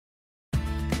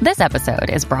This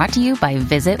episode is brought to you by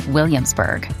Visit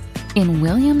Williamsburg. In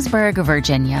Williamsburg,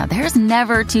 Virginia, there's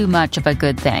never too much of a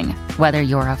good thing. Whether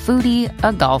you're a foodie,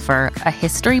 a golfer, a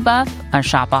history buff, a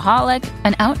shopaholic,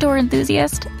 an outdoor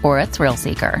enthusiast, or a thrill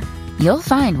seeker, you'll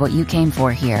find what you came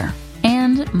for here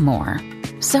and more.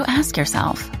 So ask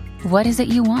yourself, what is it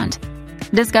you want?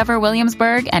 Discover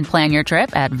Williamsburg and plan your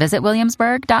trip at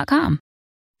visitwilliamsburg.com.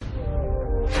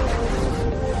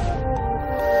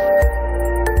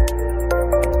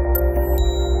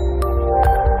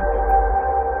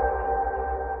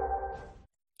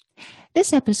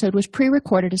 This episode was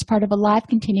pre-recorded as part of a live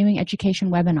continuing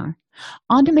education webinar.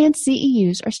 On-demand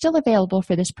CEUs are still available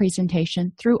for this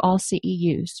presentation through All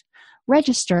CEUs.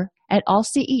 Register at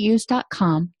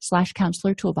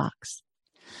allceus.com/counselor toolbox.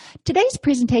 Today's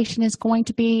presentation is going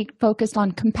to be focused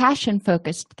on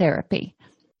compassion-focused therapy.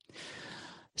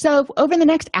 So over the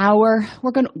next hour,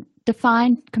 we're going to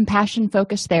define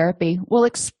compassion-focused therapy. We'll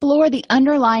explore the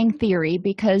underlying theory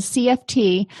because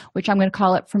CFT, which I'm going to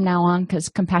call it from now on because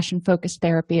compassion-focused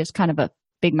therapy is kind of a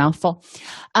big mouthful.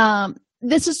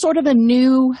 This is sort of a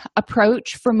new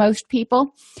approach for most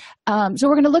people. So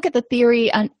we're going to look at the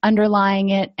theory underlying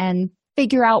it and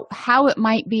figure out how it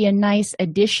might be a nice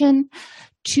addition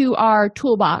to our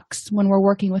toolbox when we're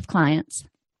working with clients.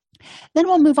 Then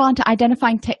we'll move on to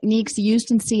identifying techniques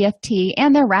used in CFT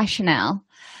and their rationale.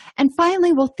 And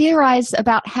finally, we'll theorize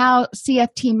about how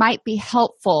CFT might be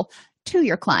helpful to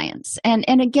your clients. And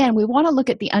again, we want to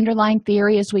look at the underlying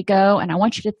theory as we go, and I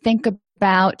want you to think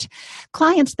about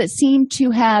clients that seem to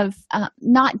have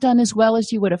not done as well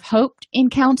as you would have hoped in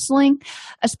counseling,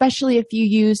 especially if you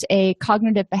use a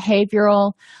cognitive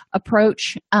behavioral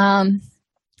approach.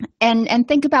 And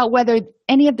think about whether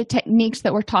any of the techniques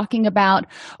that we're talking about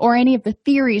or any of the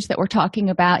theories that we're talking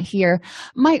about here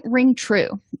might ring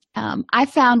true. I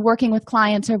found working with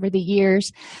clients over the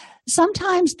years,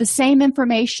 sometimes the same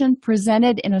information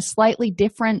presented in a slightly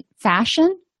different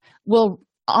fashion will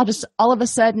all of a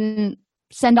sudden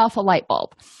send off a light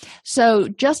bulb. So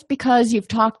just because you've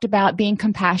talked about being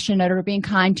compassionate or being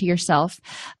kind to yourself,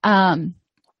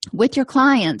 with your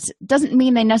clients doesn't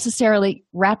mean they necessarily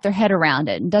wrap their head around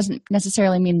it and doesn't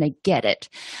necessarily mean they get it.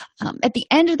 At the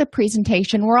end of the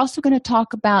presentation, we're also going to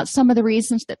talk about some of the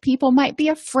reasons that people might be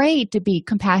afraid to be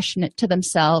compassionate to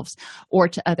themselves or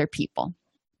to other people.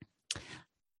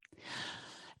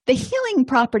 The healing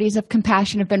properties of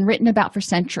compassion have been written about for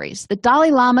centuries. The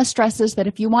Dalai Lama stresses that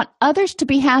if you want others to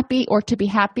be happy or to be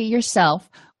happy yourself,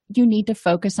 you need to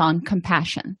focus on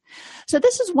compassion. So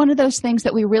this is one of those things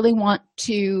that we really want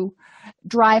to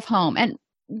drive home. And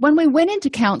when we went into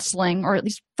counseling, or at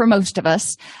least for most of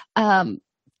us,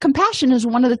 compassion is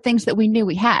one of the things that we knew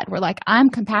we had. We're like, I'm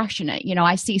compassionate.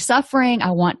 I see suffering.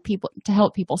 I want people to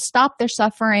help people stop their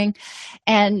suffering.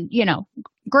 And,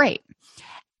 great.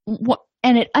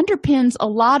 And it underpins a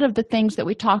lot of the things that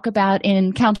we talk about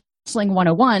in counseling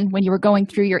 101 when you were going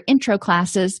through your intro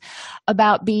classes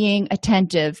about being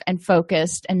attentive and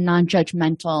focused and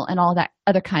non-judgmental and all that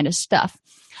other kind of stuff.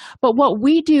 But what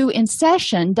we do in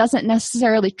session doesn't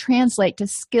necessarily translate to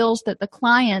skills that the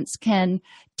clients can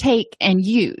take and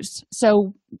use.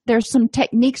 So there's some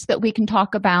techniques that we can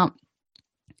talk about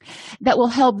that will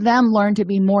help them learn to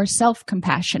be more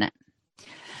self-compassionate.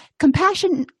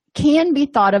 Compassion can be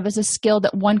thought of as a skill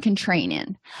that one can train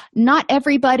in. Not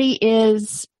everybody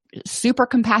is super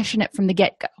compassionate from the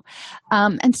get-go.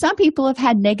 And some people have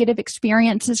had negative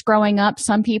experiences growing up.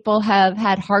 Some people have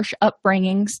had harsh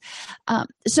upbringings.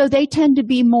 So they tend to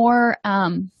be more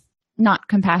not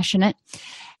compassionate.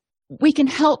 We can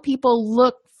help people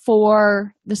look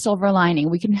for the silver lining.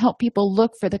 We can help people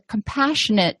look for the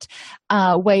compassionate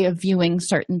way of viewing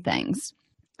certain things.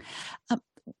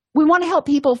 We want to help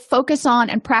people focus on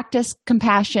and practice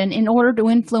compassion in order to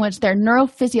influence their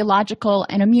neurophysiological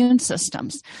and immune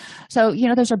systems. So,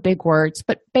 those are big words,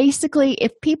 but basically,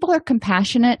 if people are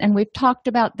compassionate, and we've talked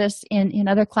about this in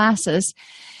other classes,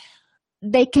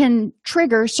 they can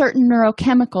trigger certain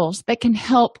neurochemicals that can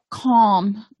help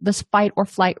calm this fight or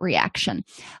flight reaction.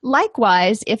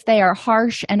 Likewise, if they are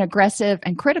harsh and aggressive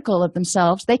and critical of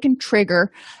themselves, they can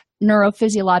trigger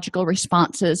neurophysiological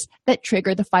responses that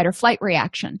trigger the fight or flight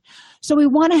reaction. So we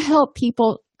want to help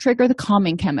people trigger the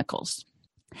calming chemicals.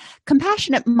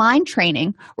 Compassionate mind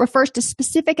training refers to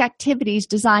specific activities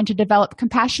designed to develop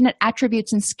compassionate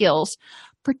attributes and skills,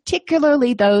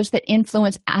 particularly those that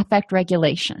influence affect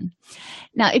regulation.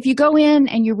 Now, if you go in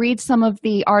and you read some of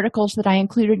the articles that I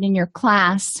included in your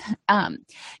class,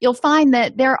 you'll find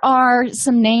that there are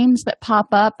some names that pop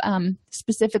up,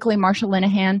 specifically Marsha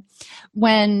Linehan,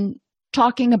 when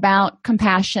talking about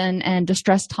compassion and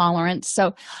distress tolerance.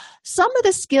 So some of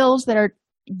the skills that are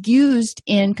used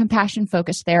in compassion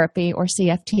focused therapy or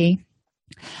CFT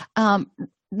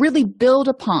really build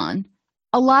upon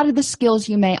a lot of the skills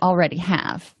you may already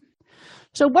have.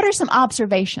 So what are some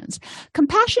observations?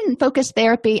 Compassion-focused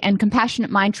therapy and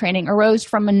compassionate mind training arose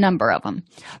from a number of them.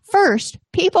 First,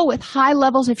 people with high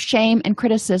levels of shame and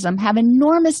criticism have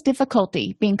enormous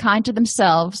difficulty being kind to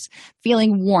themselves,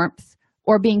 feeling warmth,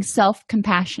 or being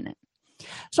self-compassionate.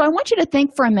 So I want you to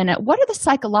think for a minute, what are the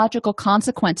psychological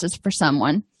consequences for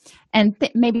someone? And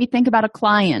maybe think about a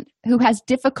client who has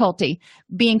difficulty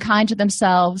being kind to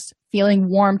themselves, feeling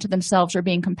warm to themselves, or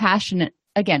being compassionate,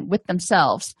 again, with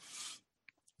themselves.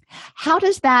 How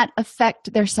does that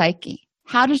affect their psyche?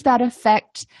 How does that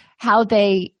affect how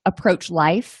they approach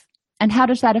life? And how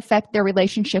does that affect their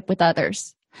relationship with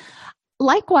others?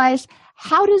 Likewise,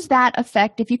 how does that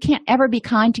affect if you can't ever be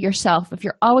kind to yourself, if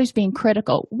you're always being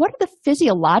critical? What are the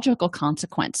physiological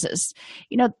consequences?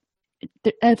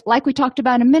 Like we talked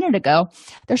about a minute ago,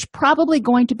 there's probably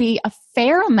going to be a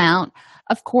fair amount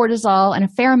of cortisol and a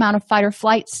fair amount of fight or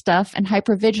flight stuff and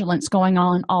hypervigilance going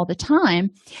on all the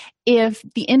time if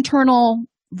the internal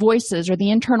voices or the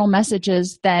internal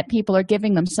messages that people are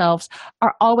giving themselves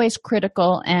are always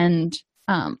critical and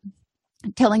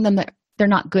telling them that they're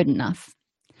not good enough.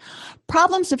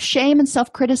 Problems of shame and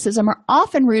self-criticism are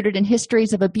often rooted in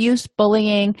histories of abuse,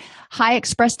 bullying, high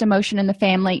expressed emotion in the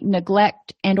family,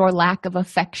 neglect, and or lack of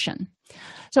affection.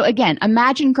 So again,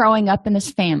 imagine growing up in this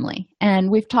family,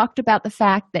 and we've talked about the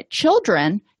fact that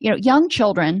children, young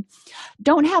children,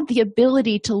 don't have the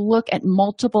ability to look at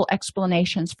multiple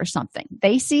explanations for something.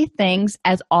 They see things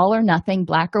as all or nothing,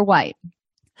 black or white.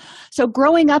 So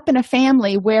growing up in a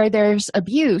family where there's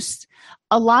abuse,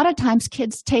 a lot of times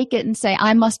kids take it and say,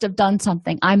 I must have done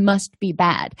something. I must be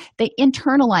bad. They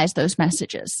internalize those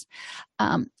messages.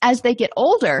 As they get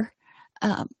older,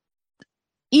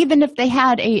 even if they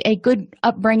had a good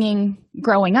upbringing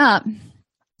growing up,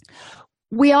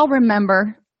 we all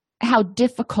remember how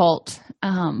difficult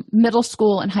middle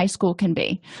school and high school can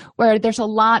be, where there's a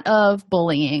lot of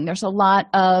bullying. There's a lot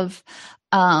of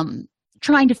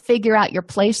trying to figure out your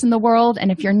place in the world.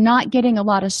 And if you're not getting a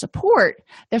lot of support,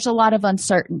 there's a lot of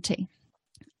uncertainty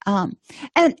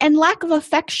and lack of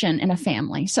affection in a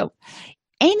family. So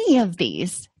any of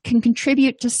these can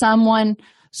contribute to someone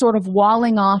sort of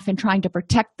walling off and trying to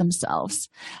protect themselves.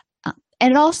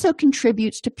 And it also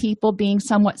contributes to people being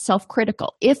somewhat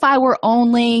self-critical. If I were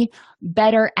only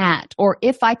better at, or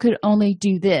if I could only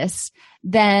do this,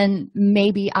 then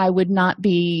maybe I would not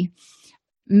be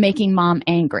making mom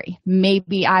angry.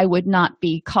 Maybe I would not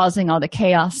be causing all the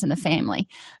chaos in the family.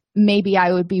 Maybe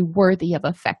I would be worthy of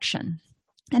affection.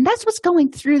 And that's what's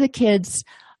going through the kids'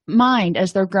 mind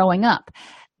as they're growing up.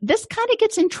 This kind of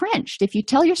gets entrenched. If you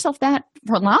tell yourself that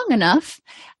for long enough,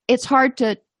 it's hard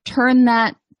to turn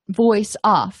that voice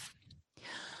off.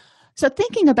 So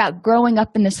thinking about growing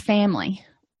up in this family,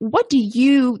 what do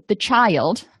you, the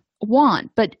child,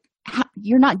 want, but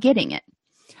you're not getting it?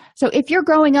 So if you're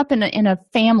growing up in a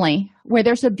family where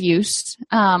there's abuse,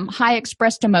 high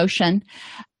expressed emotion,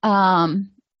 and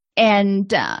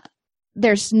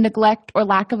there's neglect or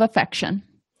lack of affection,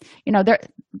 there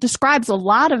describes a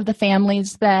lot of the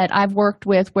families that I've worked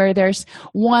with where there's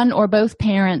one or both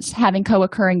parents having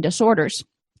co-occurring disorders.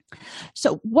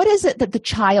 So what is it that the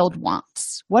child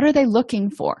wants? What are they looking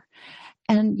for?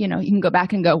 And, you can go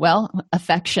back and go, well,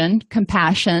 affection,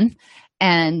 compassion,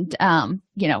 and,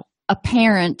 a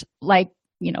parent like,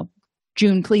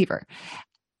 June Cleaver.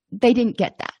 They didn't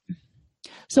get that.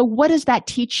 So what does that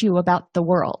teach you about the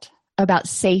world, about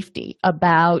safety,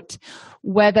 about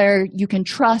whether you can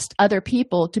trust other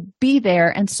people to be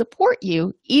there and support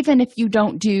you, even if you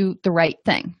don't do the right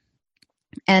thing?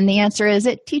 And the answer is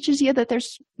it teaches you that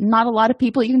there's not a lot of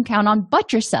people you can count on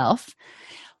but yourself.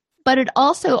 But it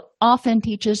also often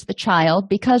teaches the child,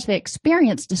 because they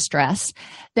experience distress,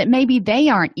 that maybe they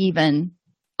aren't even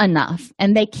enough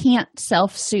and they can't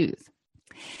self-soothe.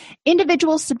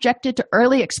 Individuals subjected to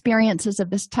early experiences of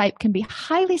this type can be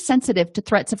highly sensitive to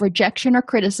threats of rejection or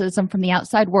criticism from the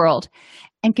outside world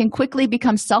and can quickly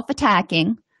become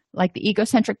self-attacking, like the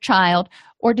egocentric child,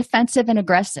 or defensive and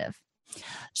aggressive.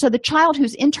 So the child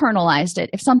who's internalized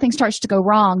it, if something starts to go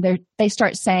wrong, they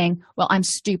start saying, well, I'm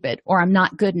stupid or I'm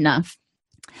not good enough.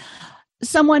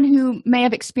 Someone who may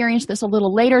have experienced this a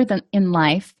little later in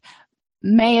life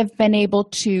may have been able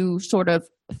to sort of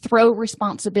throw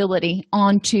responsibility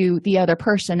onto the other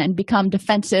person and become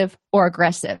defensive or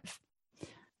aggressive.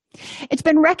 It's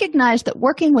been recognized that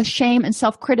working with shame and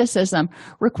self-criticism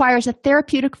requires a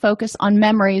therapeutic focus on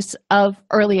memories of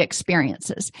early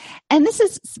experiences. And this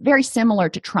is very similar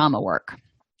to trauma work.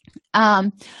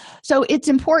 So it's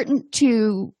important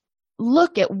to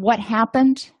look at what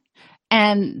happened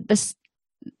and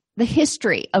the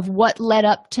history of what led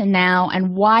up to now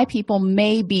and why people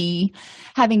may be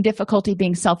having difficulty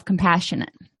being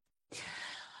self-compassionate.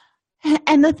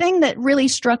 And the thing that really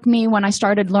struck me when I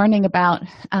started learning about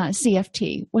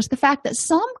CFT was the fact that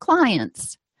some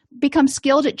clients become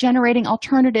skilled at generating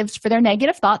alternatives for their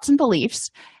negative thoughts and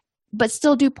beliefs, but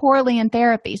still do poorly in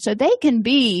therapy. So they can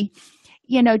be,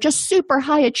 just super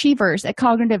high achievers at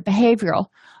cognitive behavioral,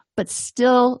 but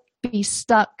still be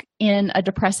stuck in a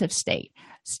depressive state,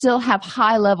 still have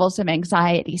high levels of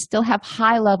anxiety, still have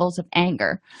high levels of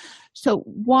anger. So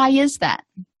why is that?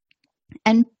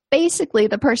 And basically,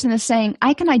 the person is saying,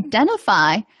 I can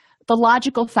identify the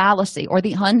logical fallacy or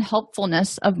the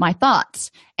unhelpfulness of my thoughts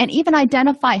and even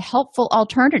identify helpful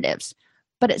alternatives,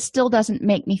 but it still doesn't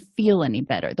make me feel any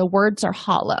better. The words are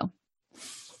hollow.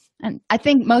 And I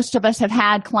think most of us have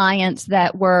had clients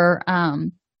that were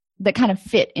that kind of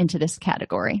fit into this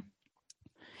category.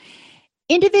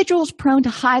 Individuals prone to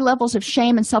high levels of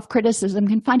shame and self-criticism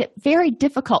can find it very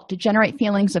difficult to generate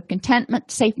feelings of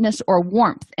contentment, safeness, or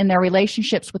warmth in their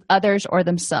relationships with others or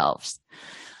themselves.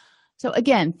 So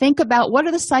again, think about what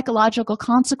are the psychological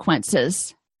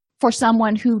consequences for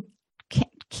someone who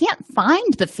can't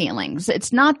find the feelings.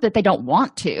 It's not that they don't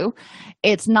want to.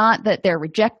 It's not that they're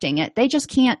rejecting it. They just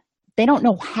can't. They don't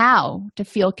know how to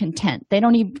feel content. They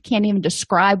can't even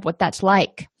describe what that's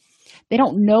like. They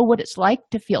don't know what it's like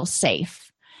to feel safe.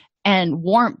 And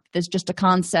warmth is just a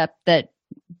concept that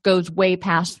goes way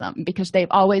past them because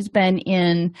they've always been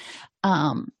in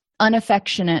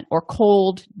unaffectionate or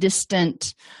cold,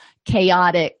 distant,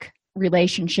 chaotic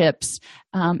relationships,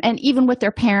 and even with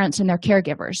their parents and their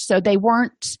caregivers. So they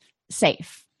weren't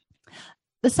safe.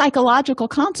 The psychological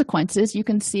consequences you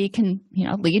can see can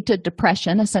lead to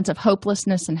depression, a sense of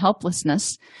hopelessness and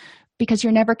helplessness, because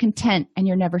you're never content and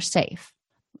you're never safe.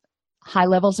 High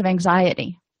levels of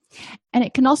anxiety. And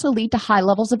it can also lead to high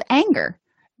levels of anger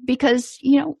because,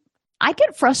 I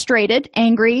get frustrated,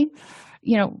 angry,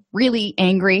 really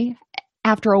angry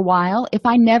after a while if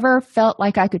I never felt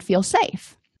like I could feel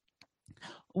safe.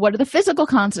 What are the physical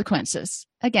consequences?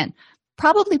 Again,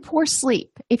 probably poor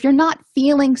sleep. If you're not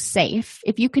feeling safe,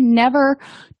 if you can never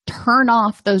turn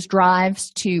off those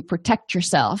drives to protect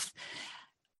yourself,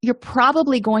 you're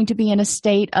probably going to be in a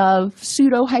state of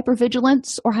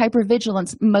pseudo-hypervigilance or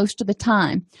hypervigilance most of the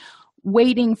time,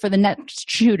 waiting for the next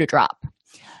shoe to drop.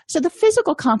 So the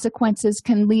physical consequences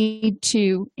can lead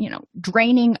to,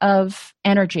 draining of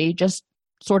energy just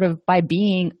sort of by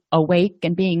being awake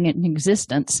and being in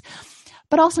existence,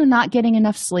 but also not getting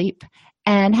enough sleep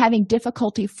and having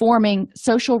difficulty forming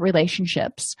social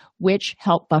relationships, which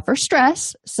help buffer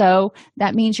stress. So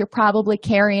that means you're probably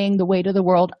carrying the weight of the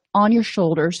world on your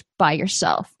shoulders by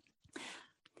yourself.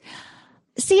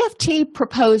 CFT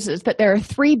proposes that there are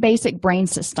 3 basic brain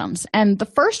systems, and the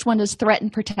first one is threat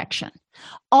and protection.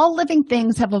 All living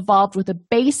things have evolved with a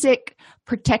basic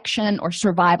protection or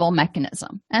survival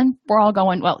mechanism. And we're all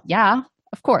going, well, yeah,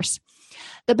 of course.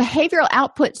 The behavioral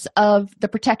outputs of the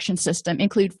protection system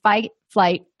include fight,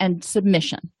 flight, and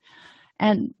submission.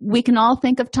 And we can all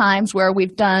think of times where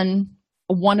we've done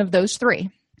one of those 3.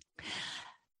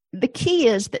 The key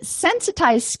is that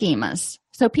sensitized schemas,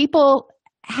 so people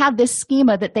have this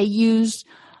schema that they use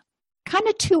kind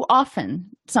of too often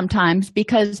sometimes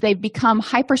because they've become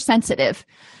hypersensitive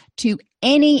to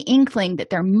any inkling that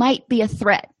there might be a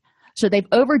threat. So they've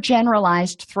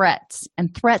overgeneralized threats,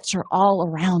 and threats are all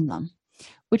around them,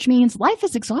 which means life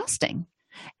is exhausting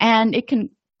and it can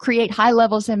create high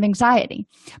levels of anxiety.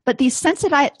 But these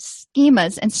sensitized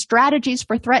schemas and strategies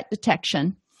for threat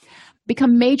detection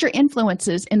become major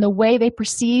influences in the way they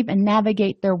perceive and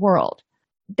navigate their world.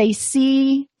 They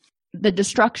see the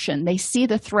destruction, they see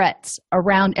the threats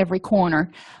around every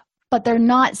corner, but they're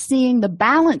not seeing the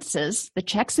balances, the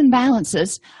checks and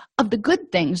balances of the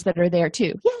good things that are there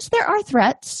too. Yes, there are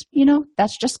threats,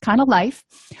 that's just kind of life,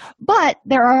 but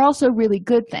there are also really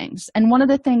good things. And one of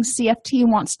the things CFT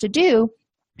wants to do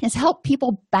is help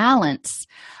people balance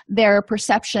their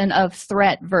perception of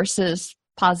threat versus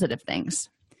positive things.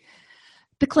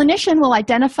 The clinician will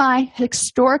identify,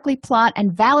 historically plot,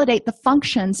 and validate the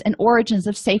functions and origins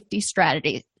of safety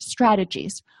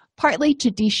strategies, partly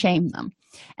to de-shame them.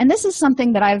 And this is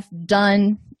something that I've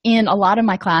done in a lot of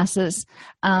my classes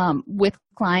with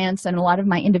clients and a lot of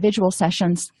my individual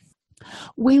sessions.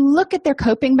 We look at their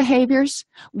coping behaviors.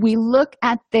 We look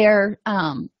at their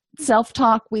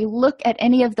self-talk. We look at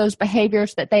any of those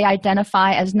behaviors that they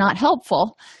identify as not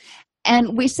helpful.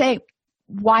 And we say,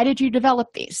 why did you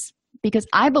develop these? Because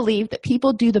I believe that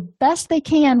people do the best they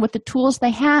can with the tools they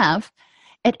have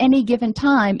at any given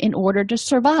time in order to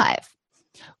survive.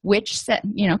 which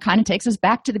kind of takes us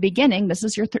back to the beginning. This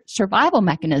is your survival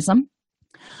mechanism,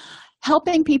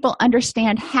 helping people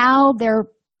understand how their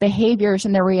behaviors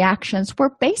and their reactions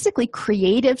were basically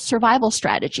creative survival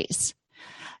strategies.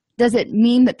 Does it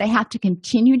mean that they have to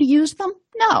continue to use them?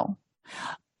 No.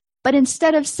 But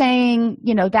instead of saying,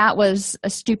 that was a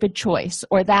stupid choice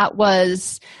or that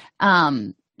was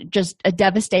just a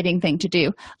devastating thing to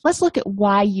do, let's look at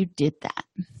why you did that.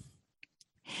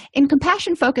 In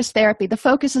compassion-focused therapy, the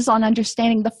focus is on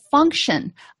understanding the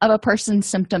function of a person's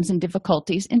symptoms and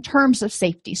difficulties in terms of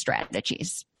safety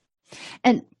strategies.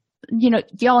 And,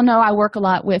 y'all know I work a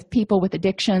lot with people with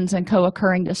addictions and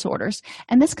co-occurring disorders,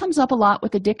 and this comes up a lot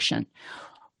with addiction.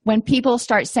 When people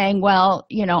start saying, well,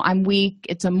 I'm weak,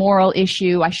 it's a moral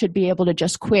issue, I should be able to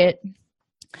just quit,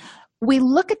 we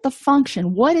look at the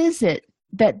function. What is it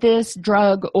that this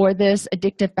drug or this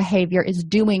addictive behavior is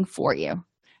doing for you?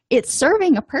 It's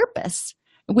serving a purpose.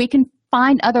 We can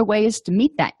find other ways to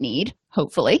meet that need,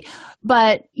 hopefully,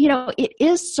 but it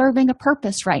is serving a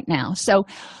purpose right now. So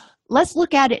let's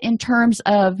look at it in terms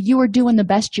of you were doing the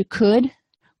best you could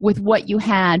with what you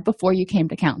had before you came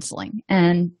to counseling.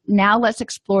 And now let's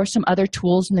explore some other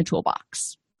tools in the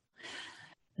toolbox.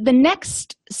 The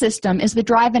next system is the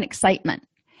drive and excitement.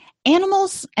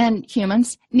 Animals and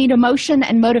humans need emotion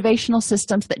and motivational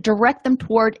systems that direct them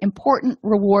toward important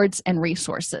rewards and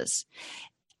resources.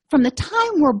 From the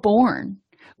time we're born,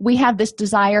 we have this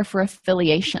desire for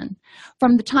affiliation.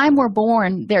 From the time we're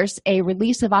born, there's a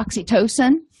release of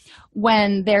oxytocin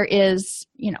when there is,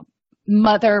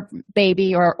 mother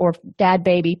baby or dad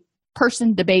baby,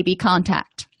 person to baby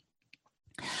contact.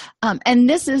 And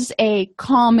this is a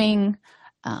calming,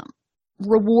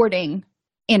 rewarding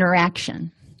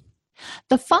interaction.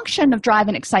 The function of drive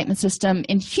and excitement system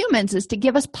in humans is to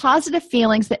give us positive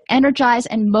feelings that energize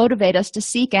and motivate us to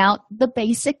seek out the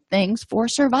basic things for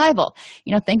survival.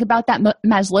 Think about that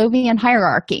Maslowian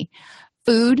hierarchy: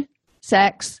 food,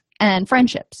 sex, and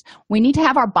friendships. We need to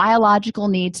have our biological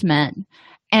needs met,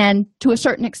 and to a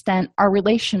certain extent, our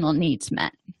relational needs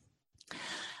met.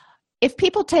 If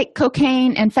people take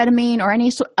cocaine, amphetamine, or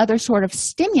any other sort of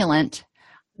stimulant,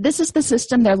 this is the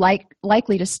system they're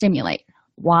likely to stimulate.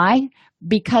 Why?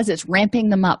 Because it's ramping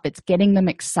them up. It's getting them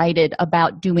excited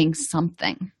about doing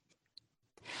something.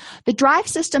 The drive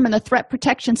system and the threat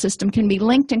protection system can be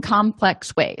linked in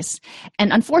complex ways.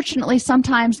 And unfortunately,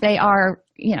 sometimes they are,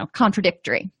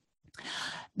 contradictory.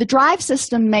 The drive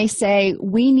system may say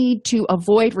we need to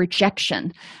avoid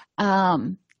rejection,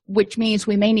 which means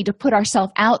we may need to put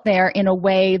ourselves out there in a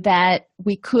way that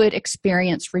we could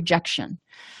experience rejection.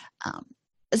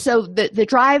 So the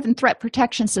drive and threat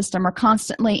protection system are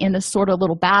constantly in this sort of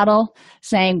little battle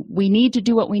saying we need to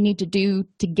do what we need to do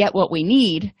to get what we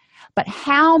need, but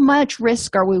how much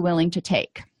risk are we willing to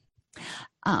take?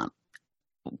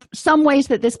 Some ways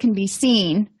that this can be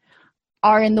seen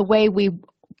are in the way we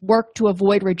work to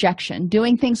avoid rejection,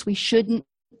 doing things we shouldn't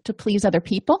to please other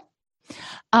people,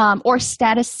 or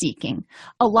status seeking.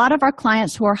 A lot of our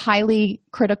clients who are highly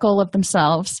critical of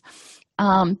themselves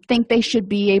think they should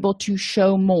be able to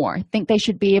show more, think they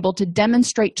should be able to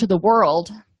demonstrate to the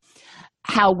world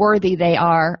how worthy they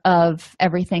are of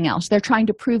everything else. They're trying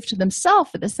to prove to themselves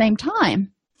at the same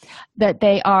time that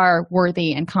they are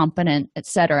worthy and competent,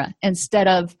 etc., instead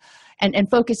of and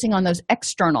focusing on those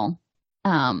external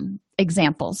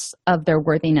examples of their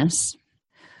worthiness.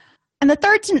 And the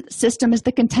third system is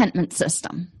the contentment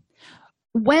system.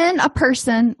 When a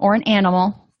person or an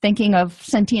animal, thinking of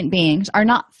sentient beings, are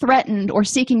not threatened or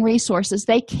seeking resources,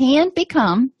 they can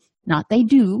become, not they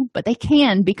do, but they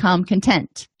can become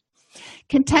content.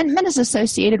 Contentment is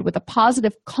associated with a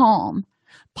positive calm,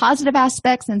 positive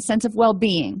aspects and sense of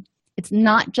well-being. It's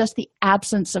not just the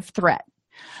absence of threat.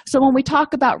 So when we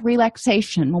talk about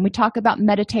relaxation, when we talk about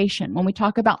meditation, when we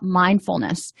talk about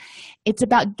mindfulness, it's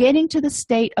about getting to the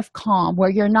state of calm where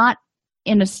you're not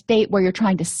in a state where you're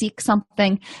trying to seek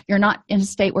something. You're not in a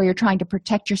state where you're trying to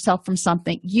protect yourself from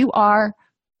something. You are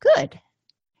good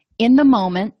in the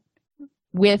moment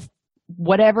with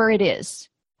whatever it is.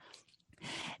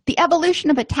 The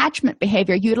evolution of attachment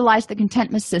behavior utilized the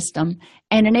contentment system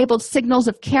and enabled signals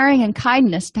of caring and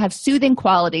kindness to have soothing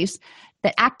qualities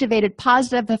that activated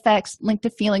positive effects linked to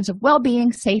feelings of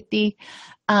well-being, safety,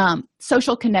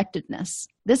 social connectedness.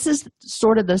 This is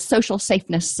sort of the social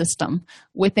safeness system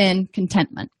within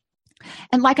contentment.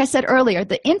 And like I said earlier,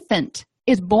 the infant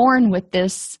is born with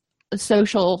this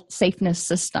social safeness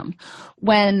system.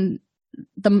 When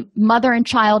the mother and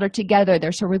child are together,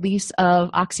 there's a release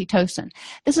of oxytocin.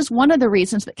 This is one of the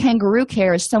reasons that kangaroo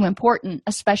care is so important,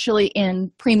 especially in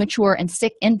premature and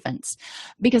sick infants,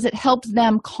 because it helps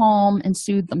them calm and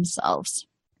soothe themselves.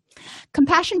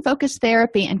 Compassion-focused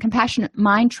therapy and compassionate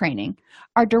mind training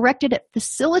are directed at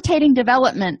facilitating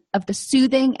development of the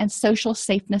soothing and social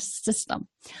safeness system.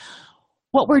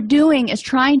 What we're doing is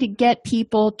trying to get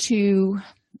people to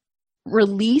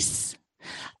release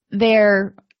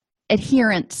their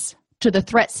adherence to the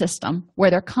threat system, where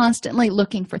they're constantly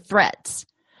looking for threats,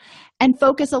 and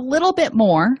focus a little bit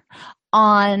more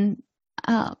on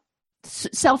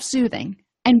self-soothing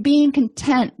and being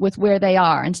content with where they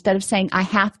are, instead of saying, I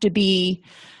have to be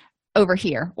over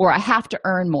here, or I have to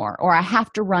earn more, or I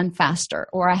have to run faster,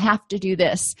 or I have to do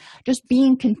this. Just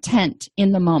being content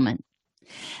in the moment.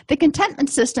 The contentment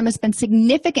system has been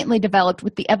significantly developed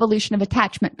with the evolution of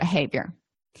attachment behavior.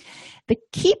 The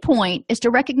key point is to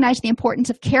recognize the importance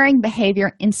of caring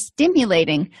behavior in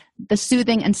stimulating the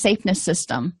soothing and safeness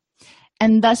system,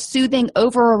 and thus soothing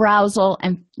over-arousal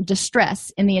and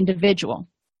distress in the individual,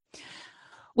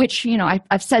 which,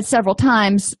 I've said several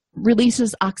times,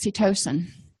 releases oxytocin.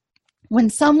 When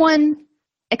someone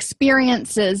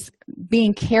experiences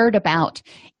being cared about,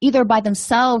 either by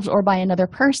themselves or by another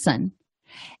person,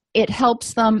 it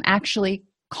helps them actually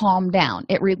calm down.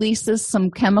 It releases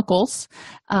some chemicals,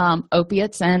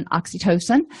 opiates and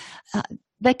oxytocin,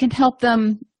 that can help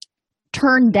them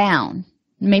turn down,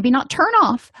 maybe not turn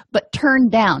off, but turn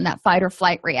down that fight or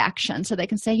flight reaction, so they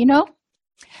can say,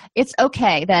 it's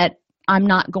okay that I'm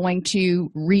not going to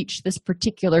reach this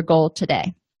particular goal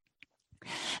today.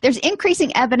 There's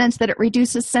increasing evidence that it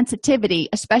reduces sensitivity,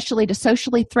 especially to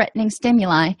socially threatening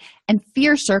stimuli and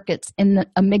fear circuits in the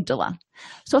amygdala.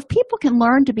 So if people can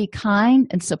learn to be kind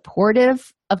and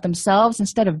supportive of themselves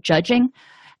instead of judging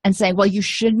and saying, well, you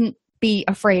shouldn't be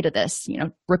afraid of this,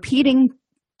 repeating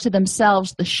to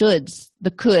themselves the shoulds,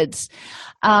 the coulds,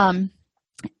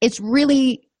 it's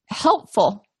really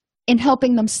helpful in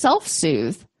helping them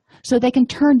self-soothe, so they can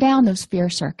turn down those fear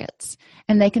circuits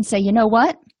and they can say, you know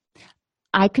what?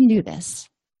 I can do this.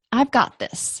 I've got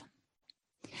this.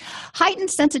 Heightened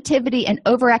sensitivity and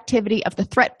overactivity of the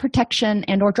threat protection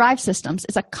and or drive systems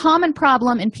is a common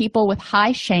problem in people with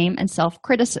high shame and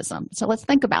self-criticism. So let's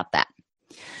think about that.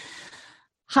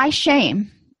 High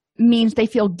shame means they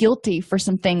feel guilty for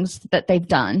some things that they've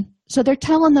done, so they're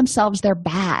telling themselves they're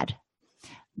bad.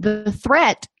 The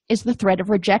threat is the threat of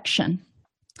rejection.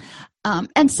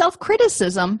 And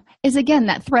self-criticism is, again,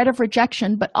 that threat of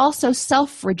rejection, but also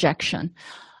self-rejection,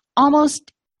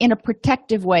 almost in a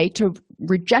protective way, to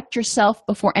reject yourself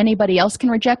before anybody else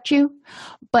can reject you,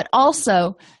 but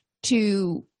also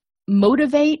to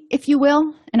motivate, if you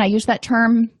will, and I use that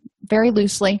term very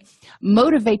loosely,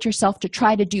 motivate yourself to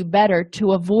try to do better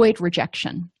to avoid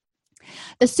rejection.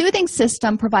 The soothing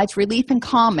system provides relief and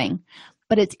calming,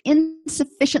 but it's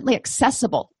insufficiently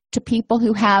accessible to people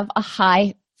who have a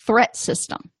high threat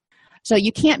system. So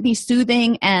you can't be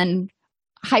soothing and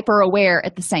hyper aware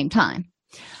at the same time,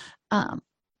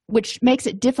 which makes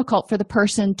it difficult for the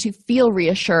person to feel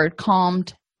reassured,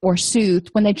 calmed, or soothed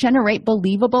when they generate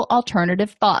believable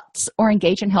alternative thoughts or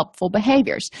engage in helpful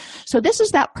behaviors. So this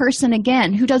is that person,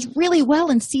 again, who does really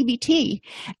well in CBT,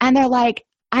 and they're like,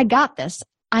 I got this.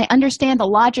 I understand the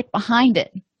logic behind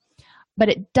it, but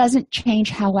it doesn't change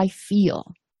how I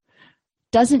feel.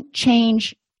 Doesn't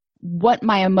change what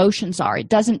my emotions are. It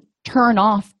doesn't turn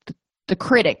off the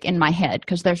critic in my head,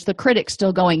 because there's the critic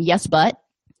still going, yes, but.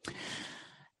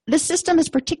 This system is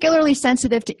particularly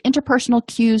sensitive to interpersonal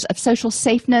cues of social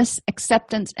safeness,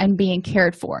 acceptance, and being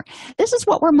cared for. This is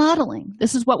what we're modeling.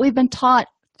 This is what we've been taught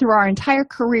through our entire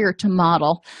career to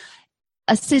model: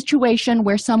 a situation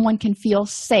where someone can feel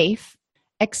safe,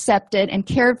 accepted, and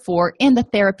cared for in the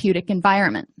therapeutic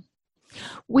environment.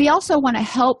 We also want to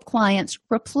help clients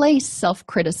replace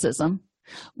self-criticism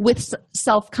with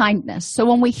self-kindness. So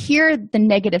when we hear the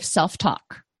negative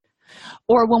self-talk,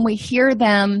 or when we hear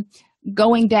them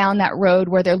going down that road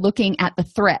where they're looking at the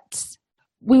threats,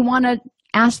 we want to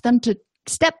ask them to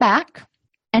step back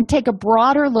and take a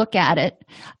broader look at it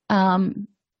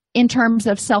in terms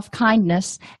of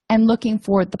self-kindness and looking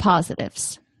for the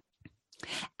positives.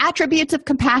 Attributes of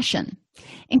compassion.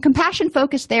 In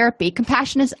compassion-focused therapy,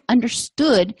 compassion is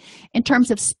understood in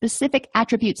terms of specific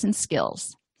attributes and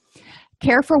skills.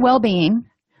 Care for well-being,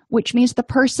 which means the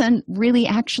person really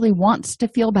actually wants to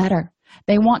feel better.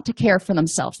 They want to care for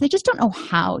themselves. They just don't know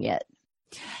how yet.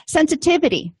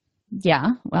 Sensitivity.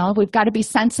 Yeah, well, we've got to be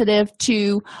sensitive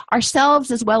to ourselves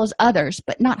as well as others,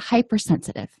 but not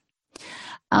hypersensitive.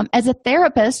 As a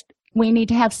therapist, we need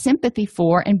to have sympathy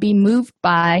for and be moved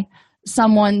by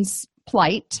someone's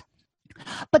plight,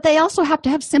 but they also have to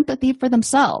have sympathy for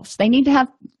themselves. They need to have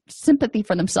sympathy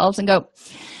for themselves and go,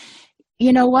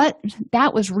 you know what?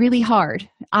 That was really hard.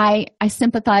 I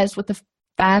sympathize with the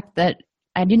fact that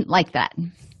I didn't like that.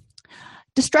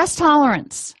 Distress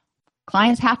tolerance.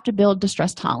 Clients have to build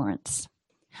distress tolerance.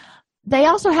 They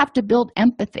also have to build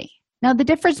empathy. Now, the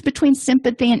difference between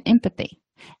sympathy and empathy.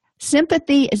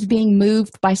 Sympathy is being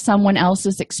moved by someone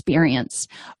else's experience,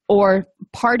 or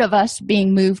part of us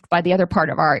being moved by the other part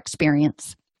of our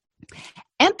experience.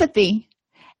 Empathy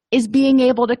is being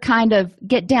able to kind of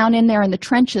get down in there in the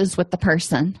trenches with the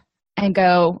person and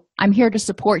go, I'm here to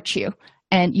support you,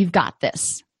 and you've got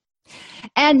this.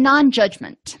 And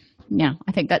non-judgment. Yeah,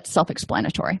 I think that's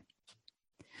self-explanatory.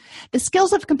 The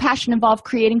skills of compassion involve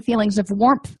creating feelings of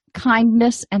warmth,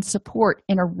 kindness, and support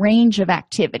in a range of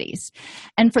activities.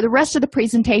 And for the rest of the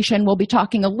presentation, we'll be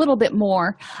talking a little bit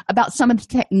more about some of the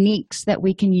techniques that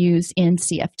we can use in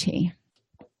CFT.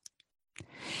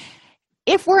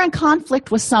 If we're in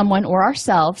conflict with someone or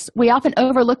ourselves, we often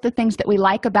overlook the things that we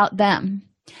like about them.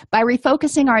 By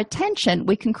refocusing our attention,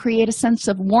 we can create a sense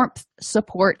of warmth,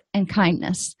 support, and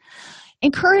kindness.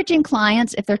 Encouraging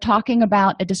clients, if they're talking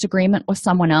about a disagreement with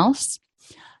someone else,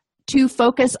 to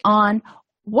focus on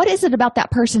what is it about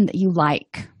that person that you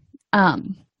like?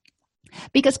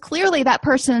 Because clearly that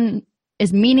person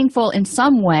is meaningful in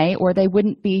some way, or they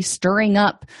wouldn't be stirring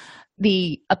up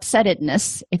the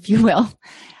upsettedness, if you will.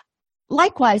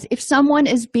 Likewise, if someone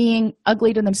is being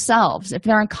ugly to themselves, if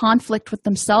they're in conflict with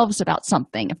themselves about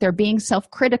something, if they're being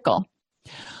self-critical,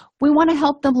 we want to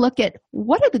help them look at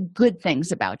what are the good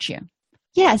things about you.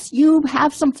 Yes, you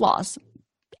have some flaws.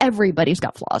 Everybody's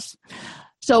got flaws.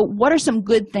 So what are some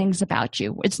good things about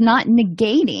you? It's not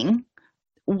negating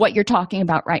what you're talking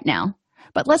about right now,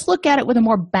 but let's look at it with a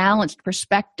more balanced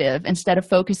perspective instead of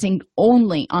focusing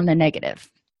only on the negative.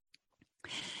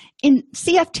 In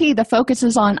CFT, the focus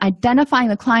is on identifying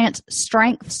the client's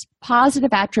strengths,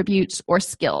 positive attributes, or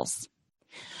skills.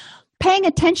 Paying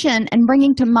attention and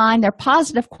bringing to mind their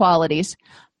positive qualities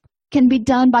can be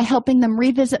done by helping them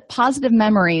revisit positive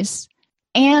memories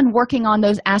and working on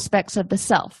those aspects of the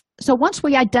self. So once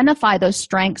we identify those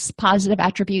strengths, positive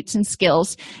attributes, and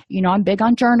skills, I'm big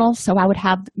on journals, so I would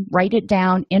write it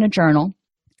down in a journal.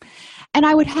 And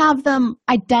I would have them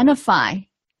identify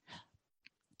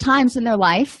times in their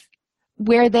life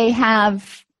where they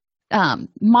have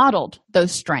modeled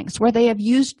those strengths, where they have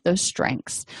used those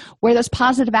strengths, where those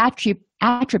positive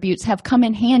attributes have come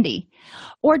in handy,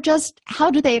 or just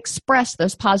how do they express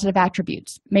those positive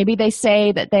attributes. Maybe they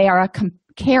say that they are a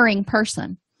caring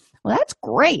person. Well, that's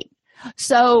great.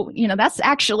 So, that's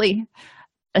actually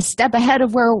a step ahead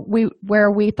of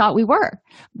where we thought we were.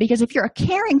 Because if you're a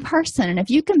caring person and if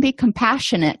you can be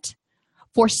compassionate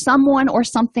for someone or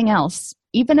something else,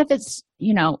 even if it's,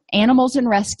 animals in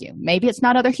rescue, maybe it's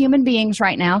not other human beings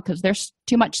right now because there's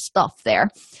too much stuff there.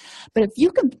 But if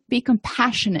you can be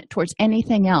compassionate towards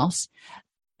anything else,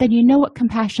 then you know what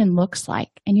compassion looks like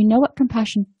and you know what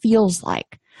compassion feels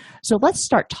like. So let's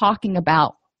start talking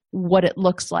about what it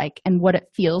looks like and what it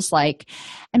feels like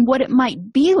and what it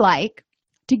might be like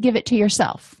to give it to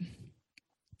yourself.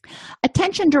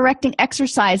 Attention directing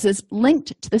exercises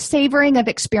linked to the savoring of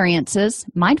experiences,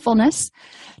 mindfulness,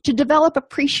 to develop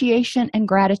appreciation and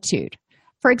gratitude.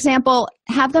 For example,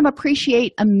 have them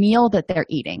appreciate a meal that they're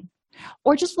eating,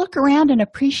 or just look around and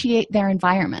appreciate their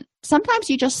environment. Sometimes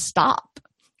you just stop.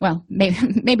 Well,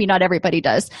 maybe not everybody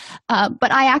does,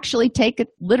 but I actually take it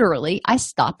literally. I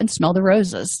stop and smell the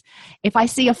roses. If I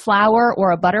see a flower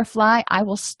or a butterfly, I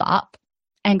will stop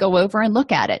and go over and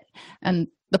look at it. And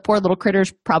the poor little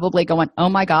critter's probably going, oh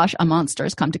my gosh, a monster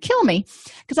has come to kill me,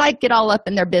 because I get all up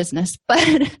in their business.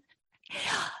 But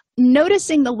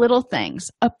noticing the little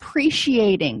things,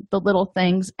 appreciating the little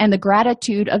things, and the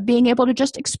gratitude of being able to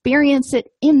just experience it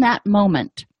in that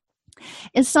moment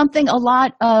is something a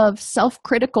lot of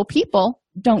self-critical people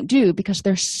don't do because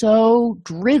they're so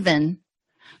driven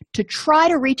to try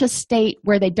to reach a state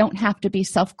where they don't have to be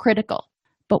self-critical.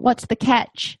 But what's the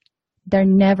catch? They're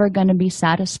never going to be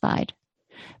satisfied,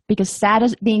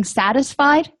 because being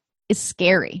satisfied is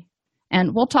scary.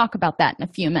 And we'll talk about that in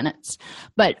a few minutes.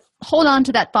 But hold on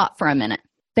to that thought for a minute.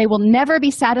 They will never be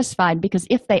satisfied, because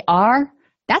if they are,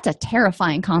 that's a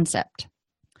terrifying concept.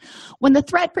 When the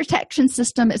threat protection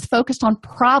system is focused on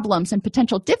problems and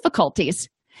potential difficulties,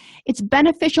 it's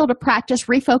beneficial to practice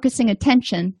refocusing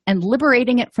attention and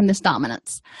liberating it from this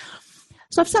dominance.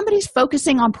 So if somebody's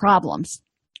focusing on problems,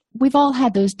 we've all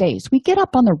had those days. We get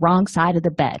up on the wrong side of the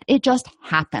bed. It just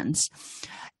happens.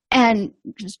 And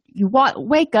you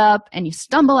wake up and you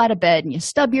stumble out of bed and you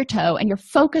stub your toe and you're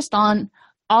focused on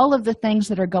all of the things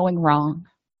that are going wrong.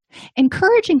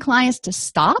 Encouraging clients to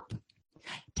stop,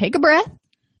 take a breath,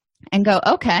 and go,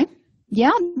 okay,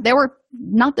 yeah, they were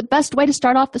not the best way to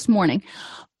start off this morning,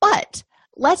 but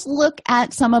let's look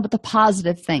at some of the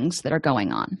positive things that are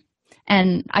going on.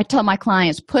 And I tell my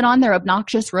clients, put on their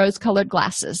obnoxious rose-colored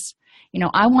glasses.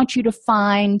 I want you to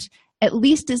find at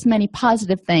least as many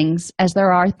positive things as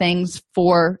there are things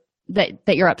that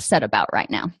you're upset about right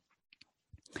now.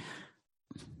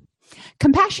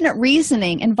 Compassionate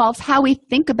reasoning involves how we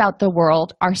think about the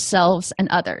world, ourselves, and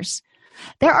others.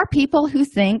 There are people who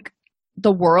think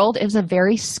the world is a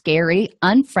very scary,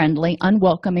 unfriendly,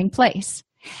 unwelcoming place.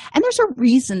 And there's a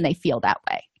reason they feel that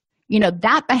way.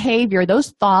 That behavior,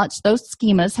 those thoughts, those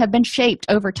schemas have been shaped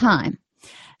over time.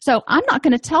 So I'm not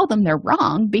going to tell them they're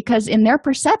wrong, because in their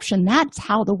perception, that's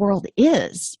how the world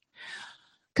is.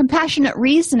 Compassionate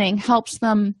reasoning helps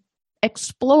them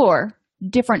explore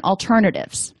different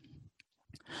alternatives.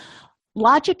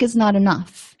 Logic is not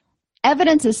enough.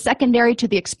 Evidence is secondary to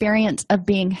the experience of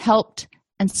being helped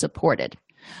and supported.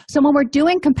 So when we're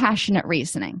doing compassionate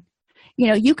reasoning,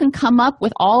 you can come up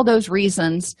with all those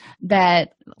reasons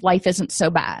that life isn't so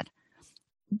bad.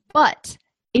 But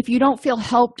if you don't feel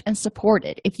helped and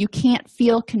supported, if you can't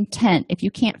feel content, if you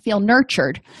can't feel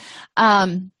nurtured,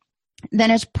 then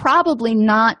it's probably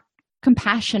not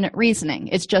compassionate reasoning.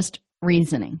 It's just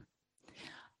reasoning.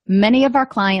 Many of our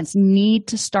clients need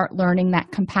to start learning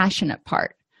that compassionate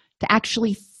part, to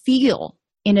actually feel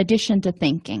in addition to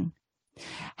thinking.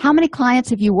 How many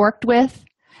clients have you worked with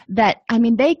that,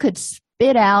 they could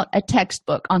spit out a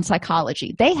textbook on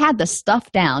psychology? They had the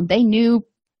stuff down. They knew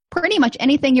pretty much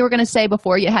anything you were going to say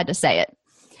before you had to say it.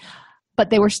 But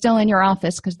they were still in your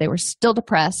office because they were still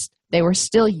depressed. They were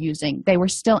still using. They were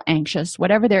still anxious,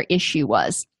 whatever their issue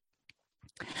was.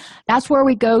 That's where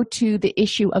we go to the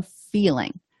issue of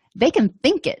feeling. They can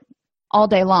think it all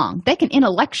day long. They can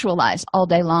intellectualize all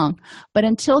day long. But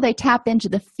until they tap into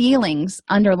the feelings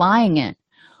underlying it,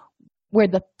 where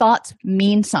the thoughts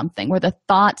mean something, where the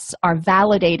thoughts are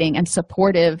validating and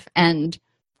supportive and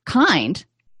kind,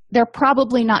 they're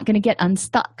probably not going to get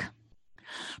unstuck.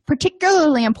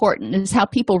 Particularly important is how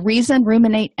people reason,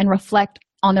 ruminate, and reflect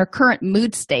on their current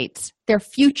mood states, their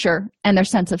future, and their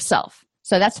sense of self.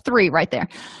 So that's 3 right there.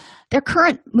 Their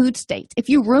current mood states. If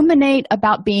you ruminate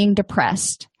about being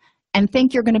depressed and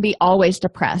think you're going to be always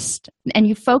depressed, and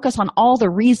you focus on all the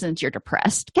reasons you're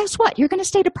depressed, guess what? You're going to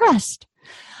stay depressed.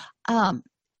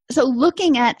 So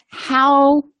looking at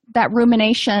how that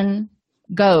rumination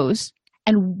goes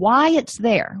and why it's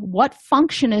there, what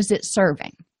function is it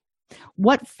serving?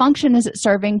 What function is it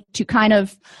serving to kind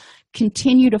of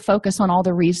continue to focus on all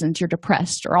the reasons you're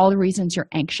depressed or all the reasons you're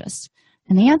anxious?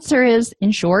 And the answer is,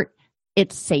 in short,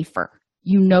 it's safer.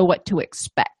 You know what to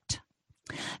expect.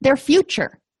 Their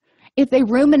future. If they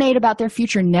ruminate about their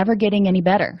future never getting any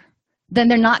better, then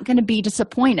they're not going to be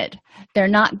disappointed. They're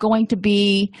not going to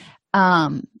be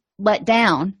let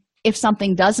down if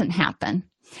something doesn't happen.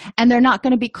 And they're not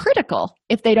going to be critical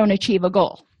if they don't achieve a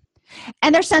goal.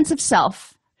 And their sense of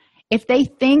self. If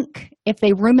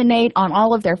they ruminate on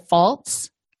all of their faults,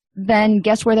 then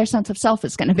guess where their sense of self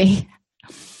is going to be?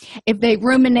 If they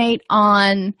ruminate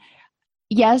on,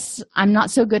 yes, I'm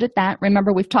not so good at that.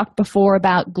 Remember, we've talked before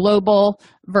about global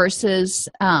versus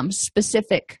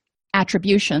specific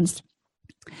attributions.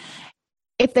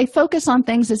 If they focus on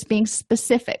things as being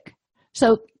specific,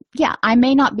 so yeah, I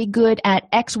may not be good at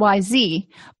X, Y, Z,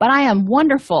 but I am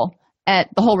wonderful at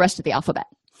the whole rest of the alphabet.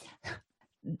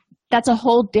 That's a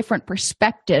whole different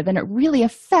perspective, and it really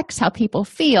affects how people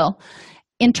feel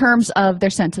in terms of their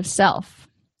sense of self.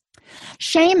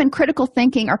 Shame and critical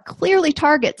thinking are clearly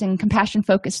targets in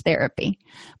compassion-focused therapy,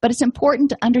 but it's important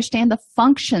to understand the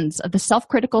functions of the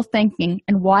self-critical thinking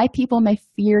and why people may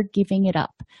fear giving it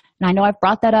up. And I know I've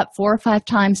brought that up 4 or 5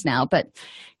 times now, but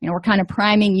we're kind of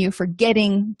priming you for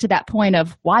getting to that point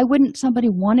of why wouldn't somebody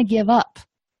want to give up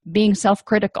being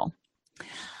self-critical?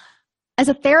 As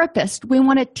a therapist, we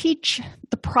want to teach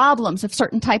the problems of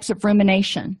certain types of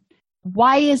rumination.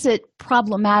 Why is it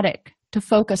problematic to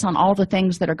focus on all the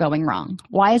things that are going wrong?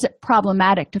 Why is it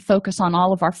problematic to focus on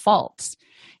all of our faults?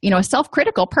 A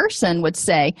self-critical person would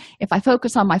say, if I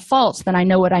focus on my faults, then I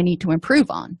know what I need to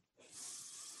improve on.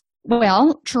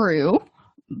 Well, true,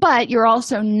 but you're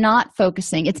also not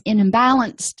focusing. It's an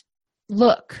imbalanced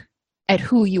look at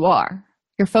who you are.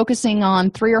 You're focusing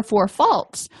on 3 or 4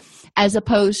 faults as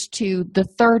opposed to the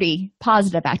 30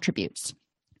 positive attributes.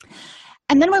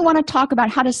 And then we want to talk about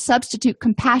how to substitute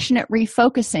compassionate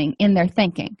refocusing in their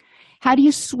thinking. How do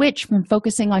you switch from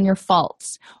focusing on your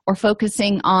faults or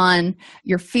focusing on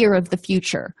your fear of the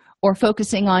future or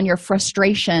focusing on your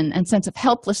frustration and sense of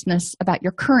helplessness about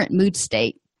your current mood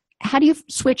state? How do you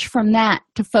switch from that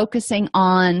to focusing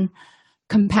on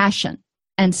compassion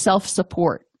and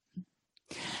self-support?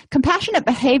 Compassionate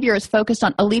behavior is focused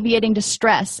on alleviating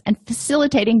distress and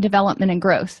facilitating development and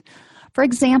growth. For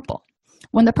example,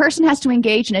 When the person has to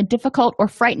engage in a difficult or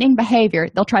frightening behavior,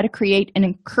 they'll try to create an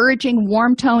encouraging,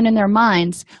 warm tone in their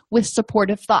minds with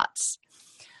supportive thoughts.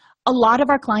 A lot of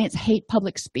our clients hate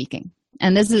public speaking,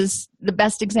 and this is the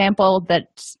best example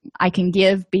that I can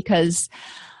give because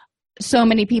so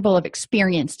many people have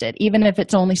experienced it, even if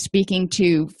it's only speaking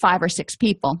to 5 or 6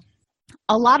 people.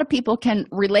 A lot of people can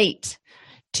relate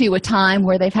to a time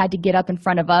where they've had to get up in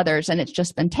front of others and it's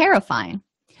just been terrifying.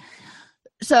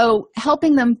 So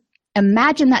helping them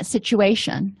imagine that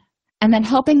situation and then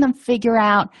helping them figure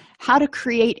out how to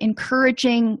create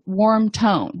encouraging, warm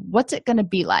tone. What's it going to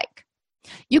be like?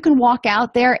 You can walk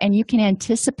out there and you can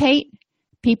anticipate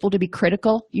people to be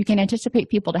critical. You can anticipate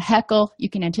people to heckle. You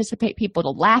can anticipate people to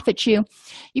laugh at you.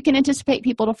 You can anticipate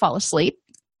people to fall asleep.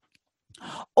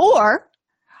 Or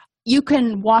you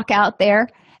can walk out there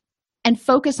and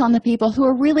focus on the people who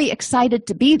are really excited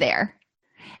to be there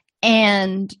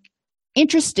and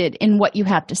interested in what you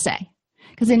have to say.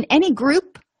 Because in any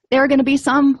group, there are going to be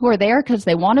some who are there because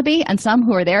they want to be and some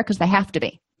who are there because they have to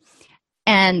be.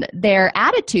 And their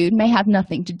attitude may have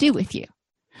nothing to do with you.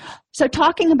 So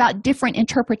talking about different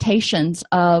interpretations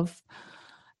of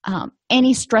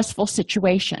any stressful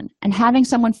situation and having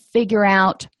someone figure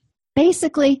out,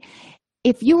 basically,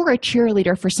 if you were a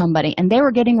cheerleader for somebody and they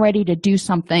were getting ready to do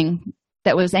something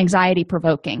that was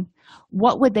anxiety-provoking,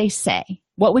 what would they say?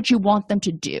 What would you want them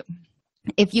to do?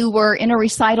 If you were in a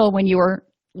recital when you were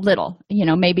little,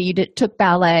 maybe you took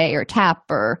ballet or tap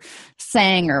or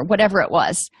sang or whatever it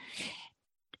was,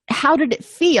 how did it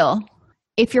feel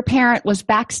if your parent was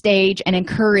backstage and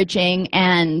encouraging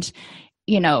and,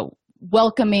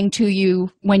 welcoming to you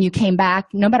when you came back,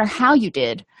 no matter how you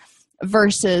did,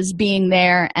 versus being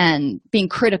there and being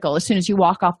critical as soon as you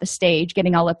walk off the stage,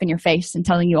 getting all up in your face and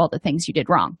telling you all the things you did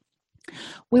wrong?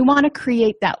 We want to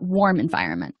create that warm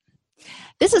environment.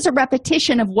 This is a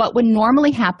repetition of what would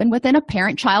normally happen within a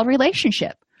parent-child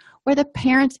relationship, where the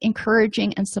parent's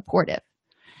encouraging and supportive.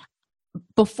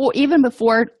 Even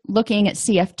before looking at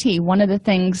CFT, one of the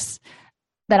things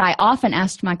that I often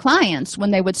asked my clients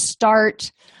when they would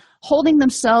start holding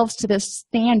themselves to this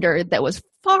standard that was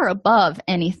far above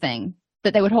anything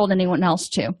that they would hold anyone else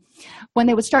to, when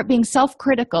they would start being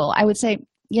self-critical, I would say,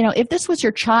 if this was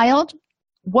your child,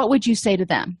 what would you say to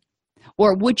them?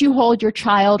 Or would you hold your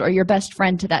child or your best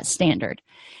friend to that standard?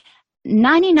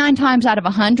 99 times out of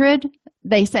 100,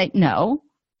 they say no.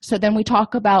 So then we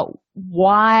talk about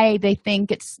why they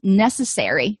think it's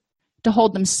necessary to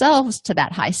hold themselves to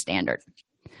that high standard.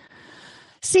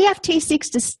 CFT seeks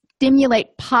to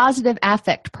stimulate positive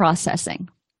affect processing,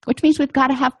 which means we've got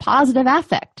to have positive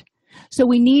affect. So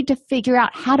we need to figure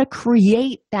out how to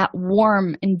create that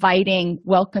warm, inviting,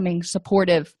 welcoming,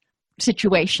 supportive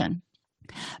situation.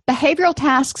 Behavioral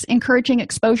tasks encouraging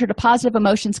exposure to positive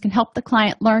emotions can help the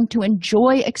client learn to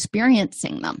enjoy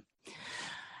experiencing them.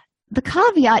 The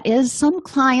caveat is some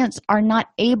clients are not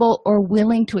able or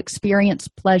willing to experience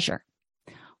pleasure.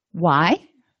 Why?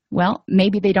 Well,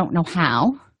 maybe they don't know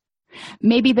how.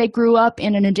 Maybe they grew up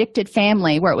in an addicted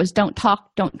family where it was don't talk,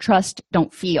 don't trust,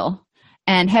 don't feel.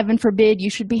 And heaven forbid you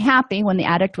should be happy when the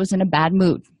addict was in a bad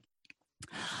mood.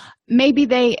 Maybe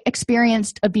they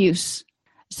experienced abuse,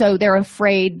 so they're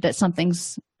afraid that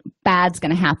something's bad's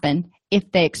going to happen if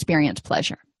they experience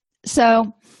pleasure.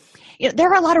 So there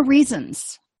are a lot of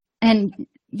reasons, and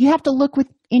you have to look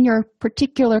within your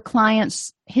particular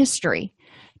client's history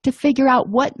to figure out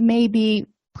what may be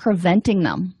preventing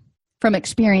them from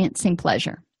experiencing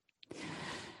pleasure.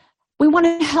 We want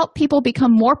to help people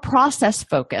become more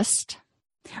process-focused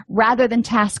rather than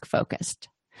task-focused.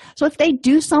 So if they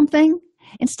do something,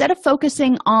 instead of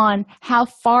focusing on how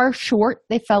far short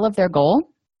they fell of their goal,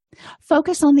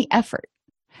 focus on the effort.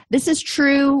 This is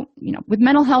true, with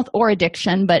mental health or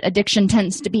addiction, but addiction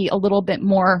tends to be a little bit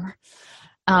more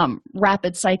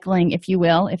rapid cycling, if you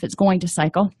will, if it's going to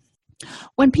cycle.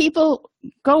 When people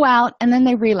go out and then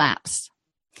they relapse,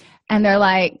 and they're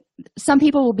like, some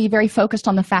people will be very focused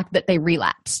on the fact that they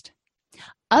relapsed.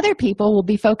 Other people will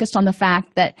be focused on the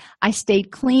fact that I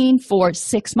stayed clean for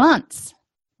 6 months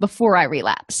before I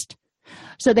relapsed.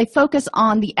 So they focus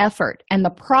on the effort and the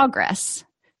progress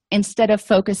instead of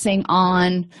focusing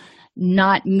on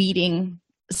not meeting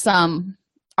some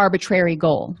arbitrary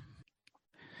goal.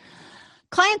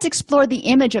 Clients explore the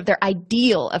image of their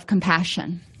ideal of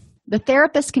compassion. The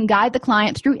therapist can guide the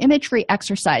client through imagery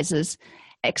exercises,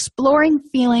 exploring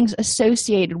feelings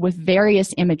associated with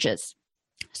various images.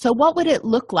 So what would it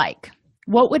look like?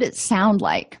 What would it sound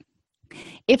like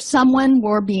if someone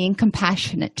were being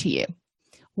compassionate to you?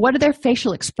 What do their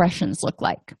facial expressions look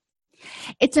like?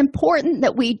 It's important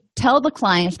that we tell the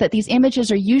clients that these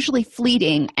images are usually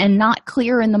fleeting and not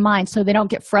clear in the mind so they don't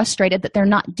get frustrated that they're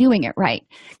not doing it right.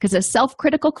 Because a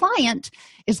self-critical client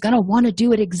is going to want to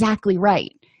do it exactly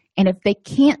right. And if they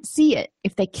can't see it,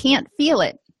 if they can't feel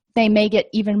it, they may get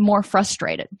even more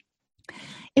frustrated.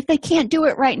 If they can't do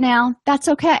it right now, that's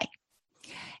okay.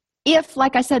 If,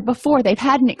 like I said before, they've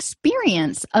had an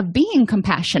experience of being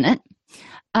compassionate,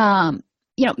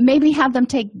 maybe have them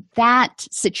take that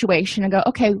situation and go,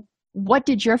 okay, what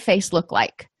did your face look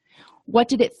like? What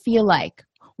did it feel like?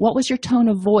 What was your tone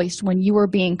of voice when you were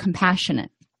being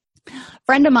compassionate? A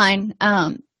friend of mine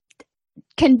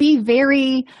can be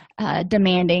very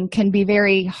demanding, can be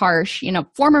very harsh,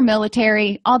 former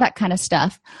military, all that kind of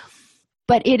stuff.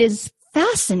 But it is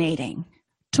fascinating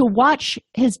to watch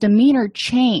his demeanor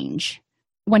change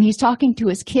when he's talking to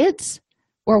his kids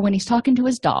or when he's talking to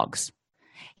his dogs.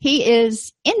 He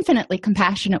is infinitely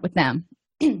compassionate with them,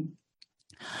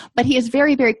 but he is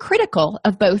very, very critical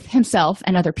of both himself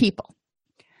and other people.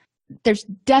 There's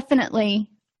definitely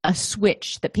a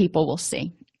switch that people will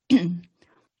see.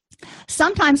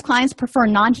 Sometimes clients prefer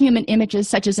non-human images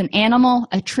such as an animal,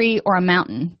 a tree, or a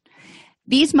mountain.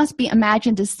 These must be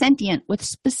imagined as sentient with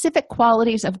specific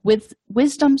qualities of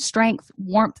wisdom, strength,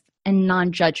 warmth, and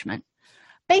non-judgment.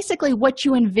 Basically, what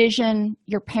you envision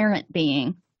your parent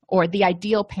being or the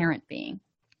ideal parent being.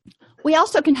 We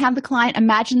also can have the client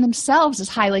imagine themselves as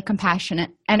highly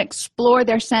compassionate and explore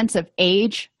their sense of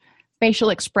age,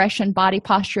 facial expression, body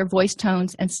posture, voice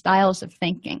tones, and styles of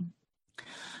thinking.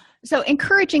 So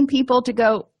encouraging people to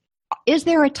go, is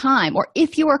there a time, or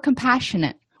if you are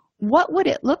compassionate, what would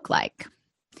it look like?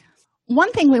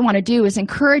 One thing we want to do is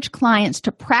encourage clients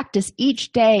to practice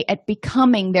each day at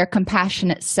becoming their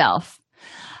compassionate self.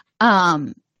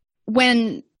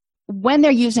 When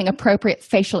they're using appropriate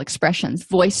facial expressions,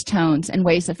 voice tones, and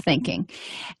ways of thinking.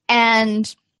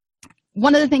 And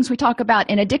one of the things we talk about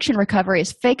in addiction recovery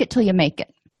is fake it till you make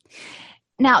it.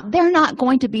 Now, they're not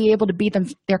going to be able to be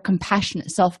their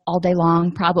compassionate self all day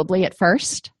long, probably at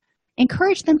first.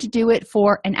 Encourage them to do it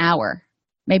for an hour,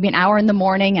 maybe an hour in the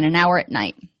morning and an hour at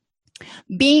night.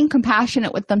 Being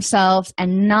compassionate with themselves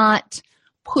and not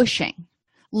pushing,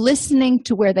 listening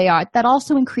to where they are, that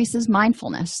also increases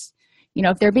mindfulness.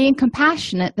 If they're being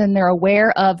compassionate, then they're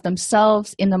aware of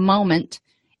themselves in the moment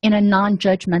in a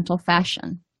non-judgmental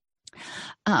fashion.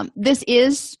 This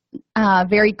is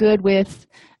very good with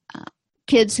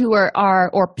kids who are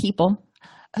or people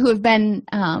who have been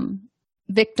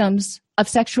victims of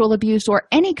sexual abuse or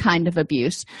any kind of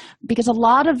abuse, because a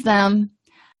lot of them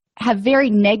have very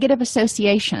negative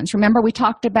associations. Remember, we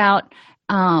talked about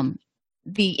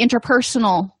the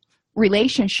interpersonal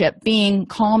relationship being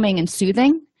calming and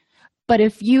soothing. But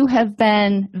if you have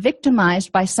been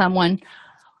victimized by someone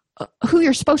who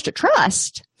you're supposed to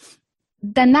trust,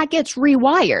 then that gets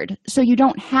rewired. So you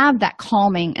don't have that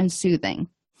calming and soothing.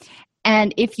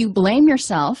 And if you blame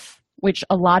yourself, which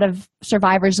a lot of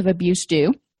survivors of abuse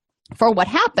do, for what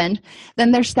happened,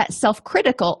 then there's that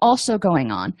self-critical also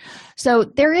going on. So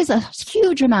there is a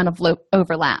huge amount of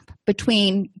overlap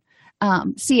between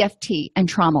CFT and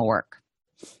trauma work.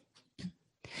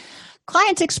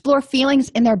 Clients explore feelings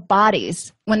in their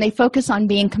bodies when they focus on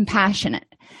being compassionate,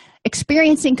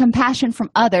 experiencing compassion from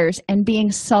others, and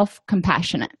being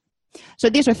self-compassionate. So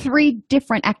these are 3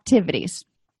 different activities.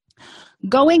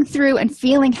 Going through and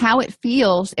feeling how it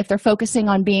feels if they're focusing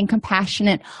on being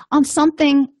compassionate on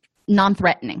something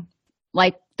non-threatening,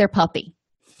 like their puppy.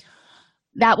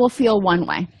 That will feel one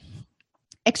way.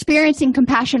 Experiencing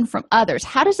compassion from others.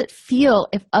 How does it feel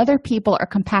if other people are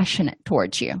compassionate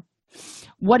towards you?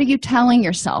 What are you telling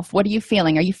yourself? What are you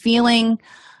feeling? Are you feeling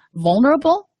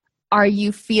vulnerable? Are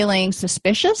you feeling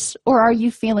suspicious? Or are you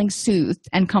feeling soothed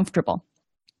and comfortable?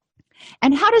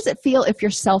 And how does it feel if you're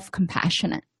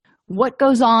self-compassionate? What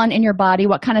goes on in your body?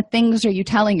 What kind of things are you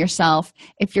telling yourself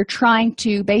if you're trying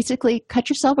to basically cut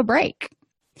yourself a break?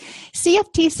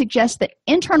 CFT suggests that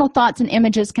internal thoughts and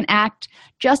images can act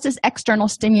just as external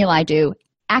stimuli do,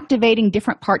 activating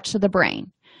different parts of the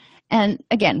brain. And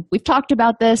again, we've talked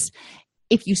about this.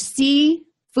 If you see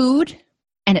food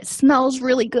and it smells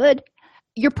really good,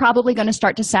 you're probably going to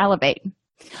start to salivate.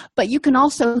 But you can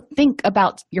also think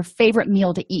about your favorite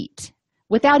meal to eat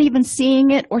without even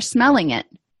seeing it or smelling it,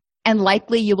 and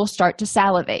likely you will start to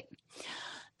salivate.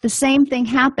 The same thing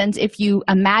happens if you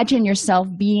imagine yourself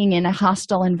being in a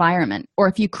hostile environment, or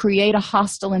if you create a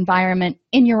hostile environment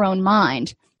in your own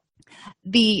mind.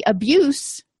 The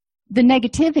abuse, the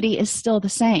negativity is still the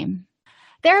same.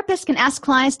 Therapists can ask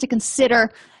clients to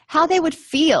consider how they would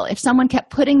feel if someone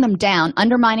kept putting them down,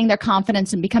 undermining their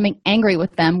confidence, and becoming angry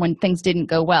with them when things didn't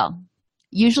go well.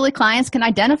 Usually clients can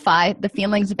identify the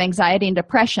feelings of anxiety and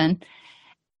depression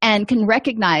and can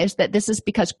recognize that this is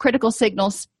because critical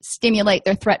signals stimulate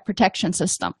their threat protection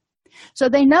system. So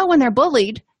they know when they're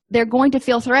bullied, they're going to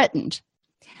feel threatened.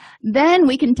 Then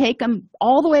we can take them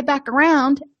all the way back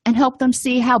around and help them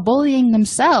see how bullying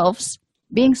themselves,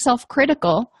 being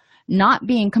self-critical, not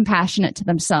being compassionate to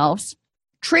themselves,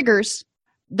 triggers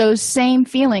those same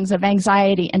feelings of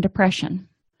anxiety and depression.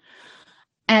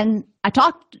 And I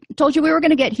told you we were going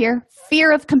to get here,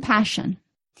 fear of compassion.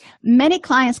 Many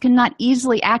clients cannot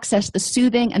easily access the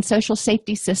soothing and social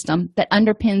safety system that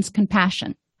underpins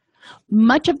compassion.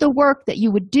 Much of the work that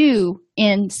you would do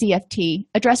in CFT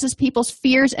addresses people's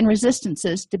fears and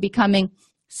resistances to becoming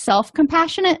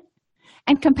self-compassionate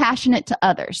and compassionate to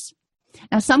others.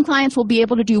 Now, some clients will be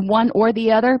able to do one or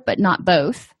the other, but not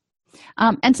both.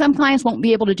 And some clients won't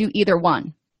be able to do either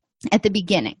one at the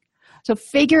beginning. So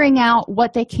figuring out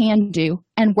what they can do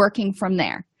and working from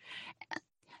there.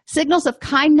 Signals of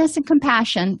kindness and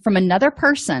compassion from another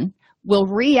person will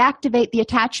reactivate the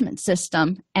attachment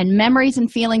system and memories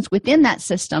and feelings within that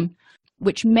system,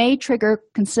 which may trigger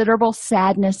considerable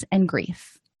sadness and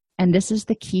grief. And this is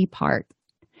the key part.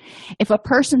 If a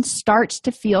person starts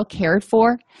to feel cared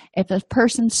for, if a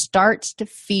person starts to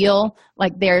feel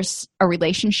like there's a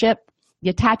relationship, the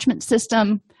attachment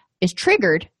system is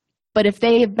triggered. But if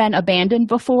they have been abandoned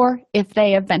before, if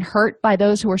they have been hurt by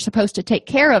those who are supposed to take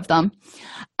care of them,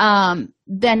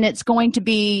 then it's going to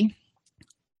be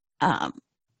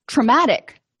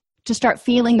traumatic to start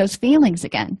feeling those feelings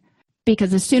again.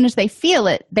 Because as soon as they feel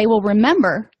it, they will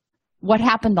remember what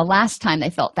happened the last time they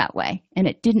felt that way, and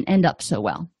it didn't end up so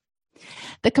well.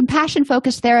 The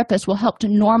compassion-focused therapist will help to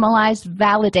normalize,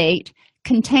 validate,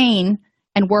 contain,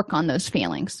 and work on those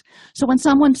feelings. So when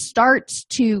someone starts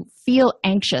to feel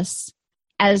anxious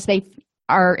as they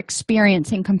are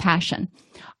experiencing compassion,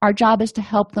 our job is to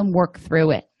help them work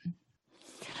through it.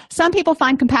 Some people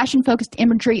find compassion-focused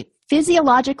imagery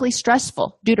physiologically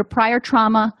stressful due to prior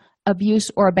trauma, abuse,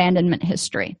 or abandonment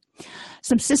history.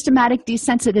 Some systematic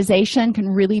desensitization can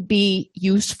really be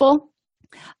useful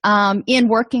in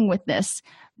working with this,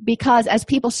 because as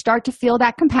people start to feel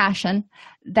that compassion,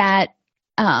 that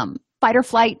fight or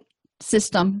flight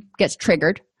system gets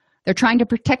triggered. They're trying to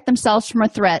protect themselves from a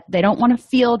threat. They don't want to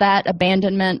feel that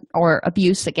abandonment or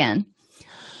abuse again.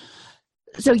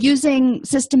 So using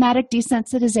systematic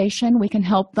desensitization, we can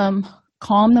help them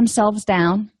calm themselves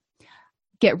down,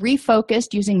 get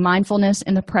refocused using mindfulness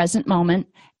in the present moment,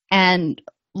 and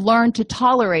learn to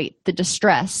tolerate the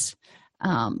distress,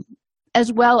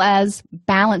 as well as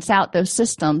balance out those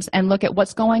systems and look at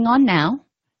what's going on now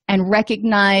and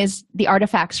recognize the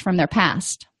artifacts from their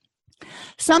past.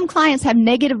 Some clients have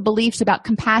negative beliefs about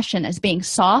compassion as being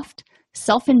soft,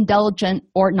 self-indulgent,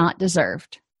 or not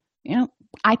deserved.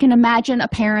 I can imagine a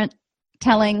parent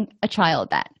telling a child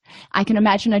that. I can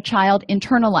imagine a child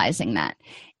internalizing that.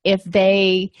 If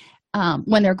they,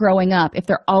 when they're growing up, if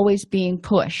they're always being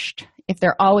pushed, if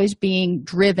they're always being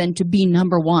driven to be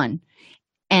number one,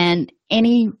 and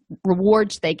any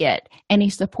rewards they get, any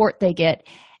support they get,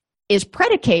 is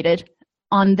predicated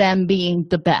on them being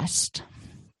the best.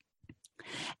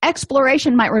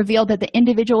 Exploration might reveal that the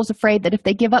individual is afraid that if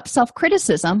they give up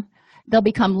self-criticism, they'll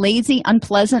become lazy,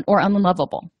 unpleasant, or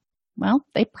unlovable. Well,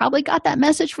 they probably got that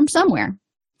message from somewhere.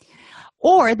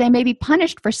 Or they may be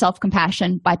punished for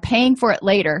self-compassion by paying for it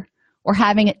later or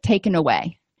having it taken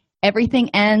away. Everything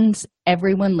ends,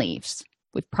 everyone leaves.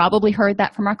 We've probably heard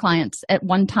that from our clients at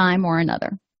one time or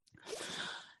another.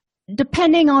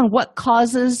 Depending on what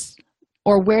causes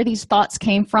or where these thoughts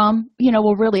came from,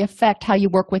 will really affect how you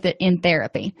work with it in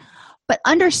therapy. But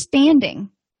understanding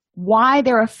why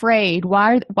they're afraid,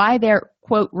 why they're,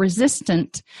 quote,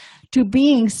 resistant to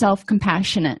being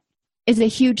self-compassionate is a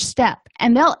huge step.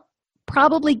 And they'll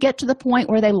probably get to the point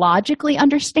where they logically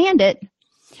understand it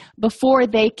before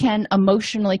they can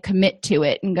emotionally commit to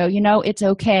it and go, it's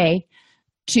okay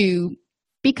to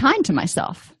be kind to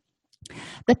myself.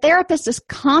 The therapist is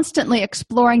constantly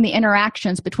exploring the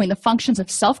interactions between the functions of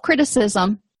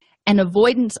self-criticism and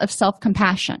avoidance of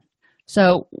self-compassion.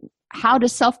 So how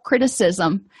does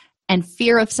self-criticism and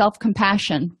fear of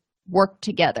self-compassion work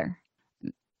together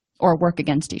or work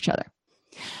against each other?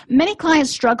 Many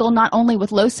clients struggle not only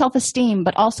with low self-esteem,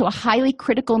 but also a highly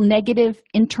critical negative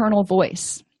internal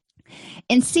voice.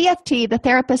 In CFT, the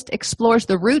therapist explores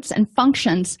the roots and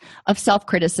functions of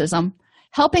self-criticism,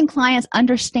 helping clients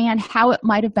understand how it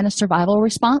might have been a survival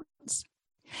response.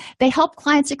 They help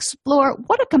clients explore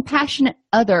what a compassionate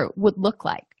other would look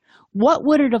like. What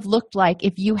would it have looked like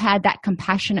if you had that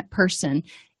compassionate person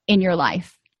in your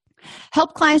life?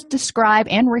 Help clients describe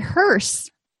and rehearse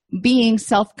being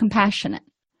self-compassionate.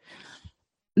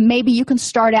 Maybe you can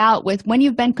start out with when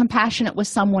you've been compassionate with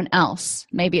someone else.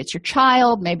 Maybe it's your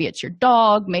child, maybe it's your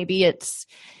dog, maybe it's,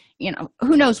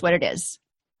 who knows what it is.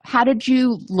 How did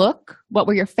you look? What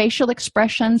were your facial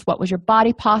expressions? What was your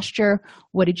body posture?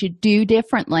 What did you do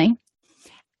differently?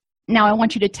 Now, I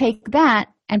want you to take that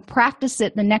and practice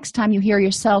it the next time you hear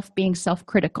yourself being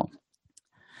self-critical.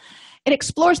 It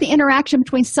explores the interaction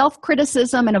between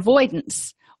self-criticism and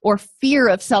avoidance or fear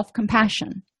of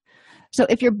self-compassion. So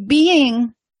if you're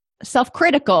being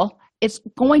self-critical, it's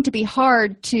going to be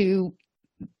hard to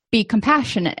be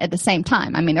compassionate at the same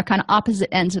time. I mean, they're kind of opposite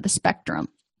ends of the spectrum.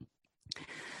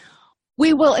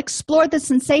 We will explore the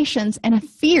sensations and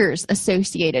fears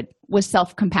associated with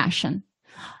self-compassion.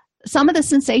 Some of the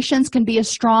sensations can be as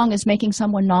strong as making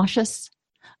someone nauseous.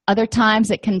 Other times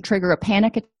it can trigger a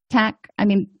panic attack. I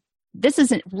mean, this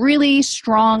is a really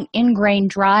strong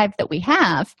ingrained drive that we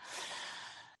have.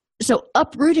 So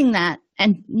uprooting that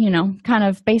and, kind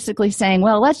of basically saying,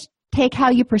 well, let's take how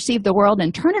you perceive the world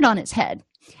and turn it on its head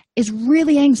is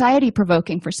really anxiety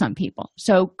provoking for some people.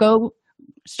 So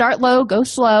start low, go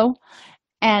slow,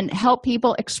 and help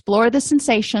people explore the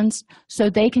sensations so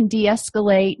they can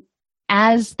de-escalate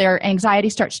as their anxiety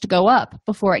starts to go up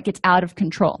before it gets out of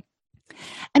control.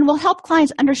 And we'll help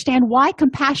clients understand why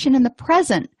compassion in the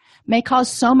present may cause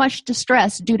so much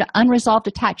distress due to unresolved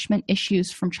attachment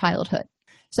issues from childhood.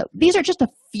 So these are just a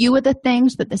few of the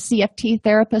things that the CFT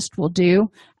therapist will do.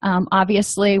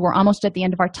 Obviously, we're almost at the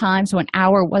end of our time, so an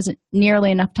hour wasn't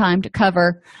nearly enough time to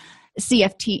cover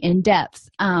CFT in depth.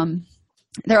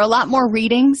 There are a lot more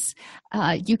readings.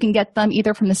 You can get them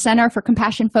either from the Center for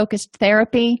Compassion-Focused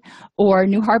Therapy or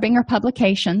New Harbinger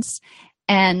Publications.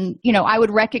 And, I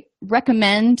would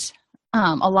recommend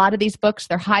a lot of these books.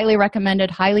 They're highly recommended,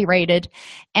 highly rated.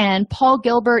 And Paul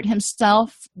Gilbert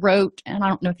himself wrote, and I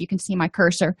don't know if you can see my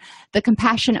cursor, The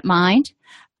Compassionate Mind.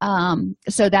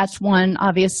 So that's one,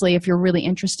 obviously, if you're really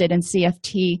interested in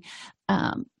CFT,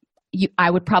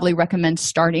 I would probably recommend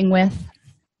starting with.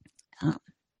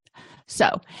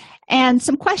 And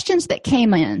some questions that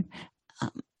came in.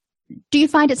 Do you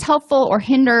find it's helpful or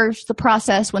hinders the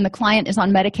process when the client is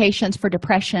on medications for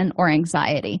depression or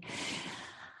anxiety?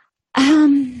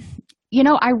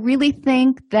 I really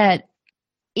think that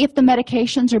if the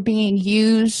medications are being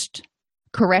used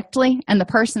correctly and the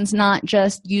person's not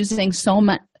just using so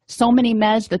many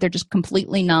meds that they're just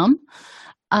completely numb,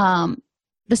 the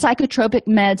psychotropic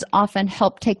meds often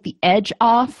help take the edge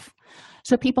off.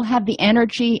 So people have the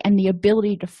energy and the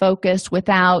ability to focus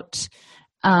without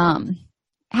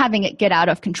having it get out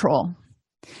of control.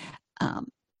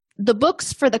 The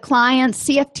books for the clients,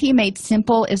 CFT Made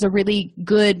Simple is a really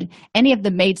good, any of the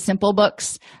Made Simple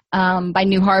books by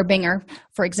New Harbinger,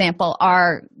 for example,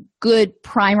 are good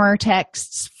primer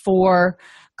texts for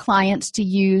clients to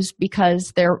use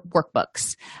because they're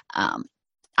workbooks.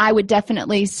 I would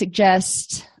definitely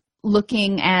suggest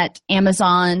looking at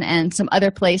Amazon and some other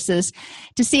places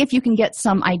to see if you can get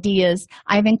some ideas.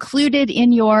 I've included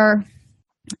in your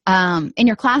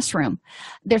classroom,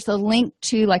 there's a link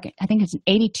to I think it's an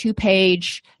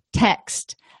 82-page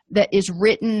text that is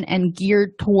written and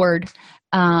geared toward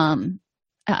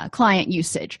client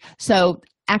usage. So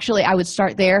actually, I would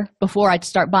start there before I'd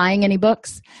start buying any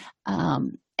books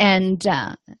and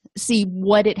see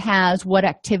what it has, what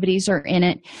activities are in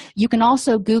it. You can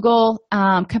also Google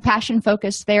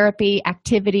compassion-focused therapy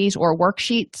activities or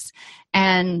worksheets.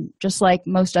 And just like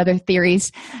most other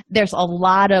theories, there's a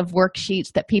lot of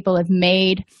worksheets that people have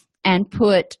made and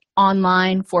put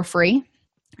online for free.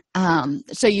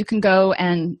 So you can go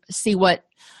and see what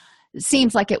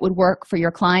seems like it would work for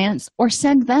your clients, or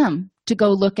send them to go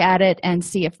look at it and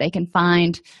see if they can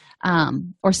find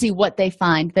or see what they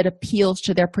find that appeals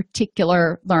to their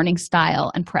particular learning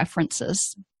style and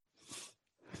preferences.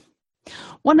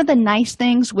 One of the nice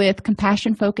things with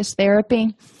compassion-focused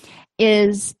therapy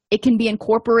is it can be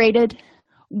incorporated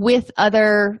with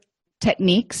other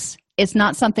techniques. It's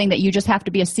not something that you just have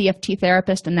to be a CFT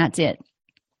therapist and that's it.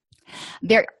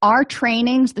 There are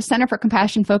trainings. The Center for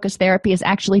Compassion-Focused Therapy is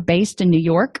actually based in New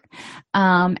York,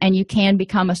 and you can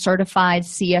become a certified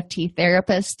CFT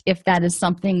therapist if that is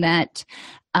something that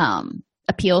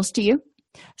appeals to you.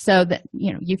 So that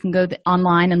you can go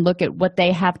online and look at what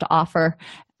they have to offer,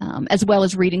 as well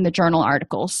as reading the journal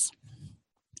articles.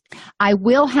 I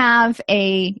will have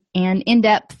an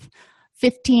in-depth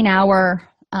 15-hour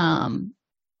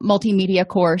multimedia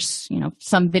course,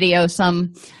 some video,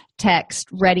 some text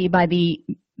ready by the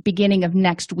beginning of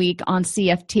next week on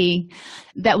CFT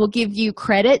that will give you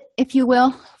credit, if you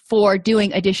will, for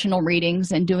doing additional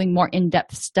readings and doing more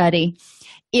in-depth study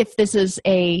if this is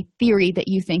a theory that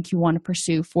you think you want to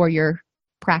pursue for your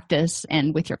practice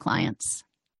and with your clients.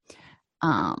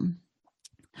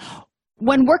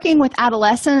 When working with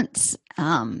adolescents,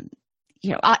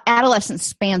 adolescents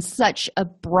span such a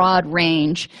broad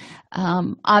range.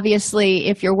 Obviously,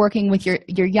 if you're working with your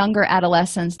younger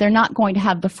adolescents, they're not going to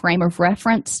have the frame of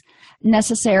reference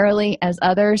necessarily as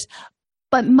others,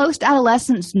 but most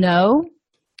adolescents know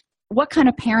what kind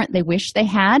of parent they wish they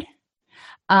had,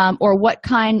 or what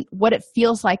it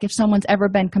feels like if someone's ever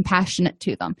been compassionate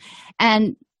to them.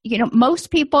 And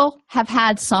most people have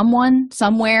had someone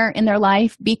somewhere in their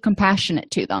life be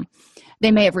compassionate to them.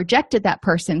 They may have rejected that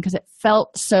person because it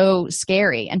felt so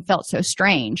scary and felt so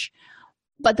strange,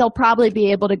 but they'll probably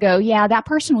be able to go, yeah, that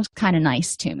person was kind of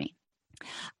nice to me.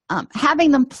 Having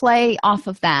them play off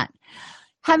of that,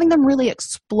 having them really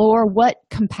explore what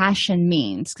compassion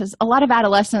means, because a lot of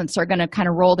adolescents are going to kind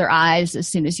of roll their eyes as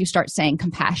soon as you start saying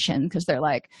compassion, because they're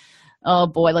like, oh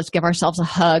boy, let's give ourselves a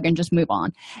hug and just move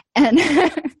on. And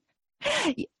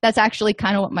that's actually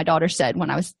kind of what my daughter said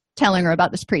when I was telling her about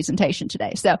this presentation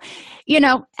today. So,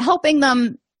 helping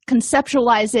them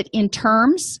conceptualize it in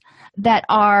terms that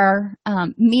are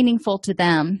meaningful to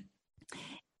them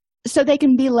so they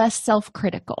can be less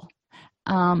self-critical,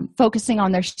 focusing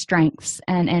on their strengths.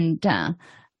 And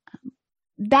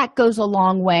that goes a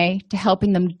long way to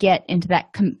helping them get into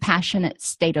that compassionate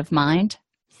state of mind.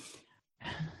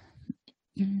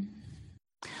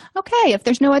 Okay, if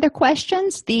there's no other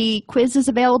questions, the quiz is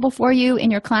available for you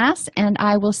in your class, and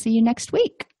I will see you next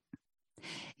week.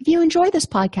 If you enjoy this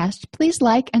podcast, please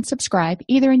like and subscribe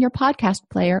either in your podcast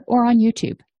player or on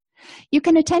YouTube. You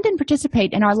can attend and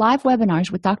participate in our live webinars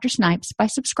with Dr. Snipes by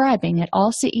subscribing at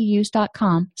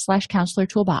allceus.com/counselor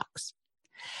toolbox.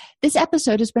 This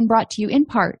episode has been brought to you in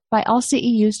part by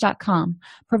allceus.com,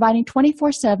 providing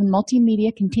 24/7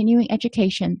 multimedia continuing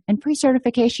education and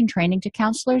pre-certification training to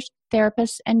counselors,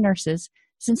 therapists, and nurses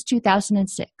since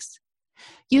 2006.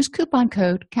 Use coupon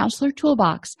code Counselor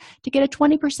Toolbox to get a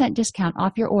 20% discount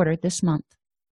off your order this month.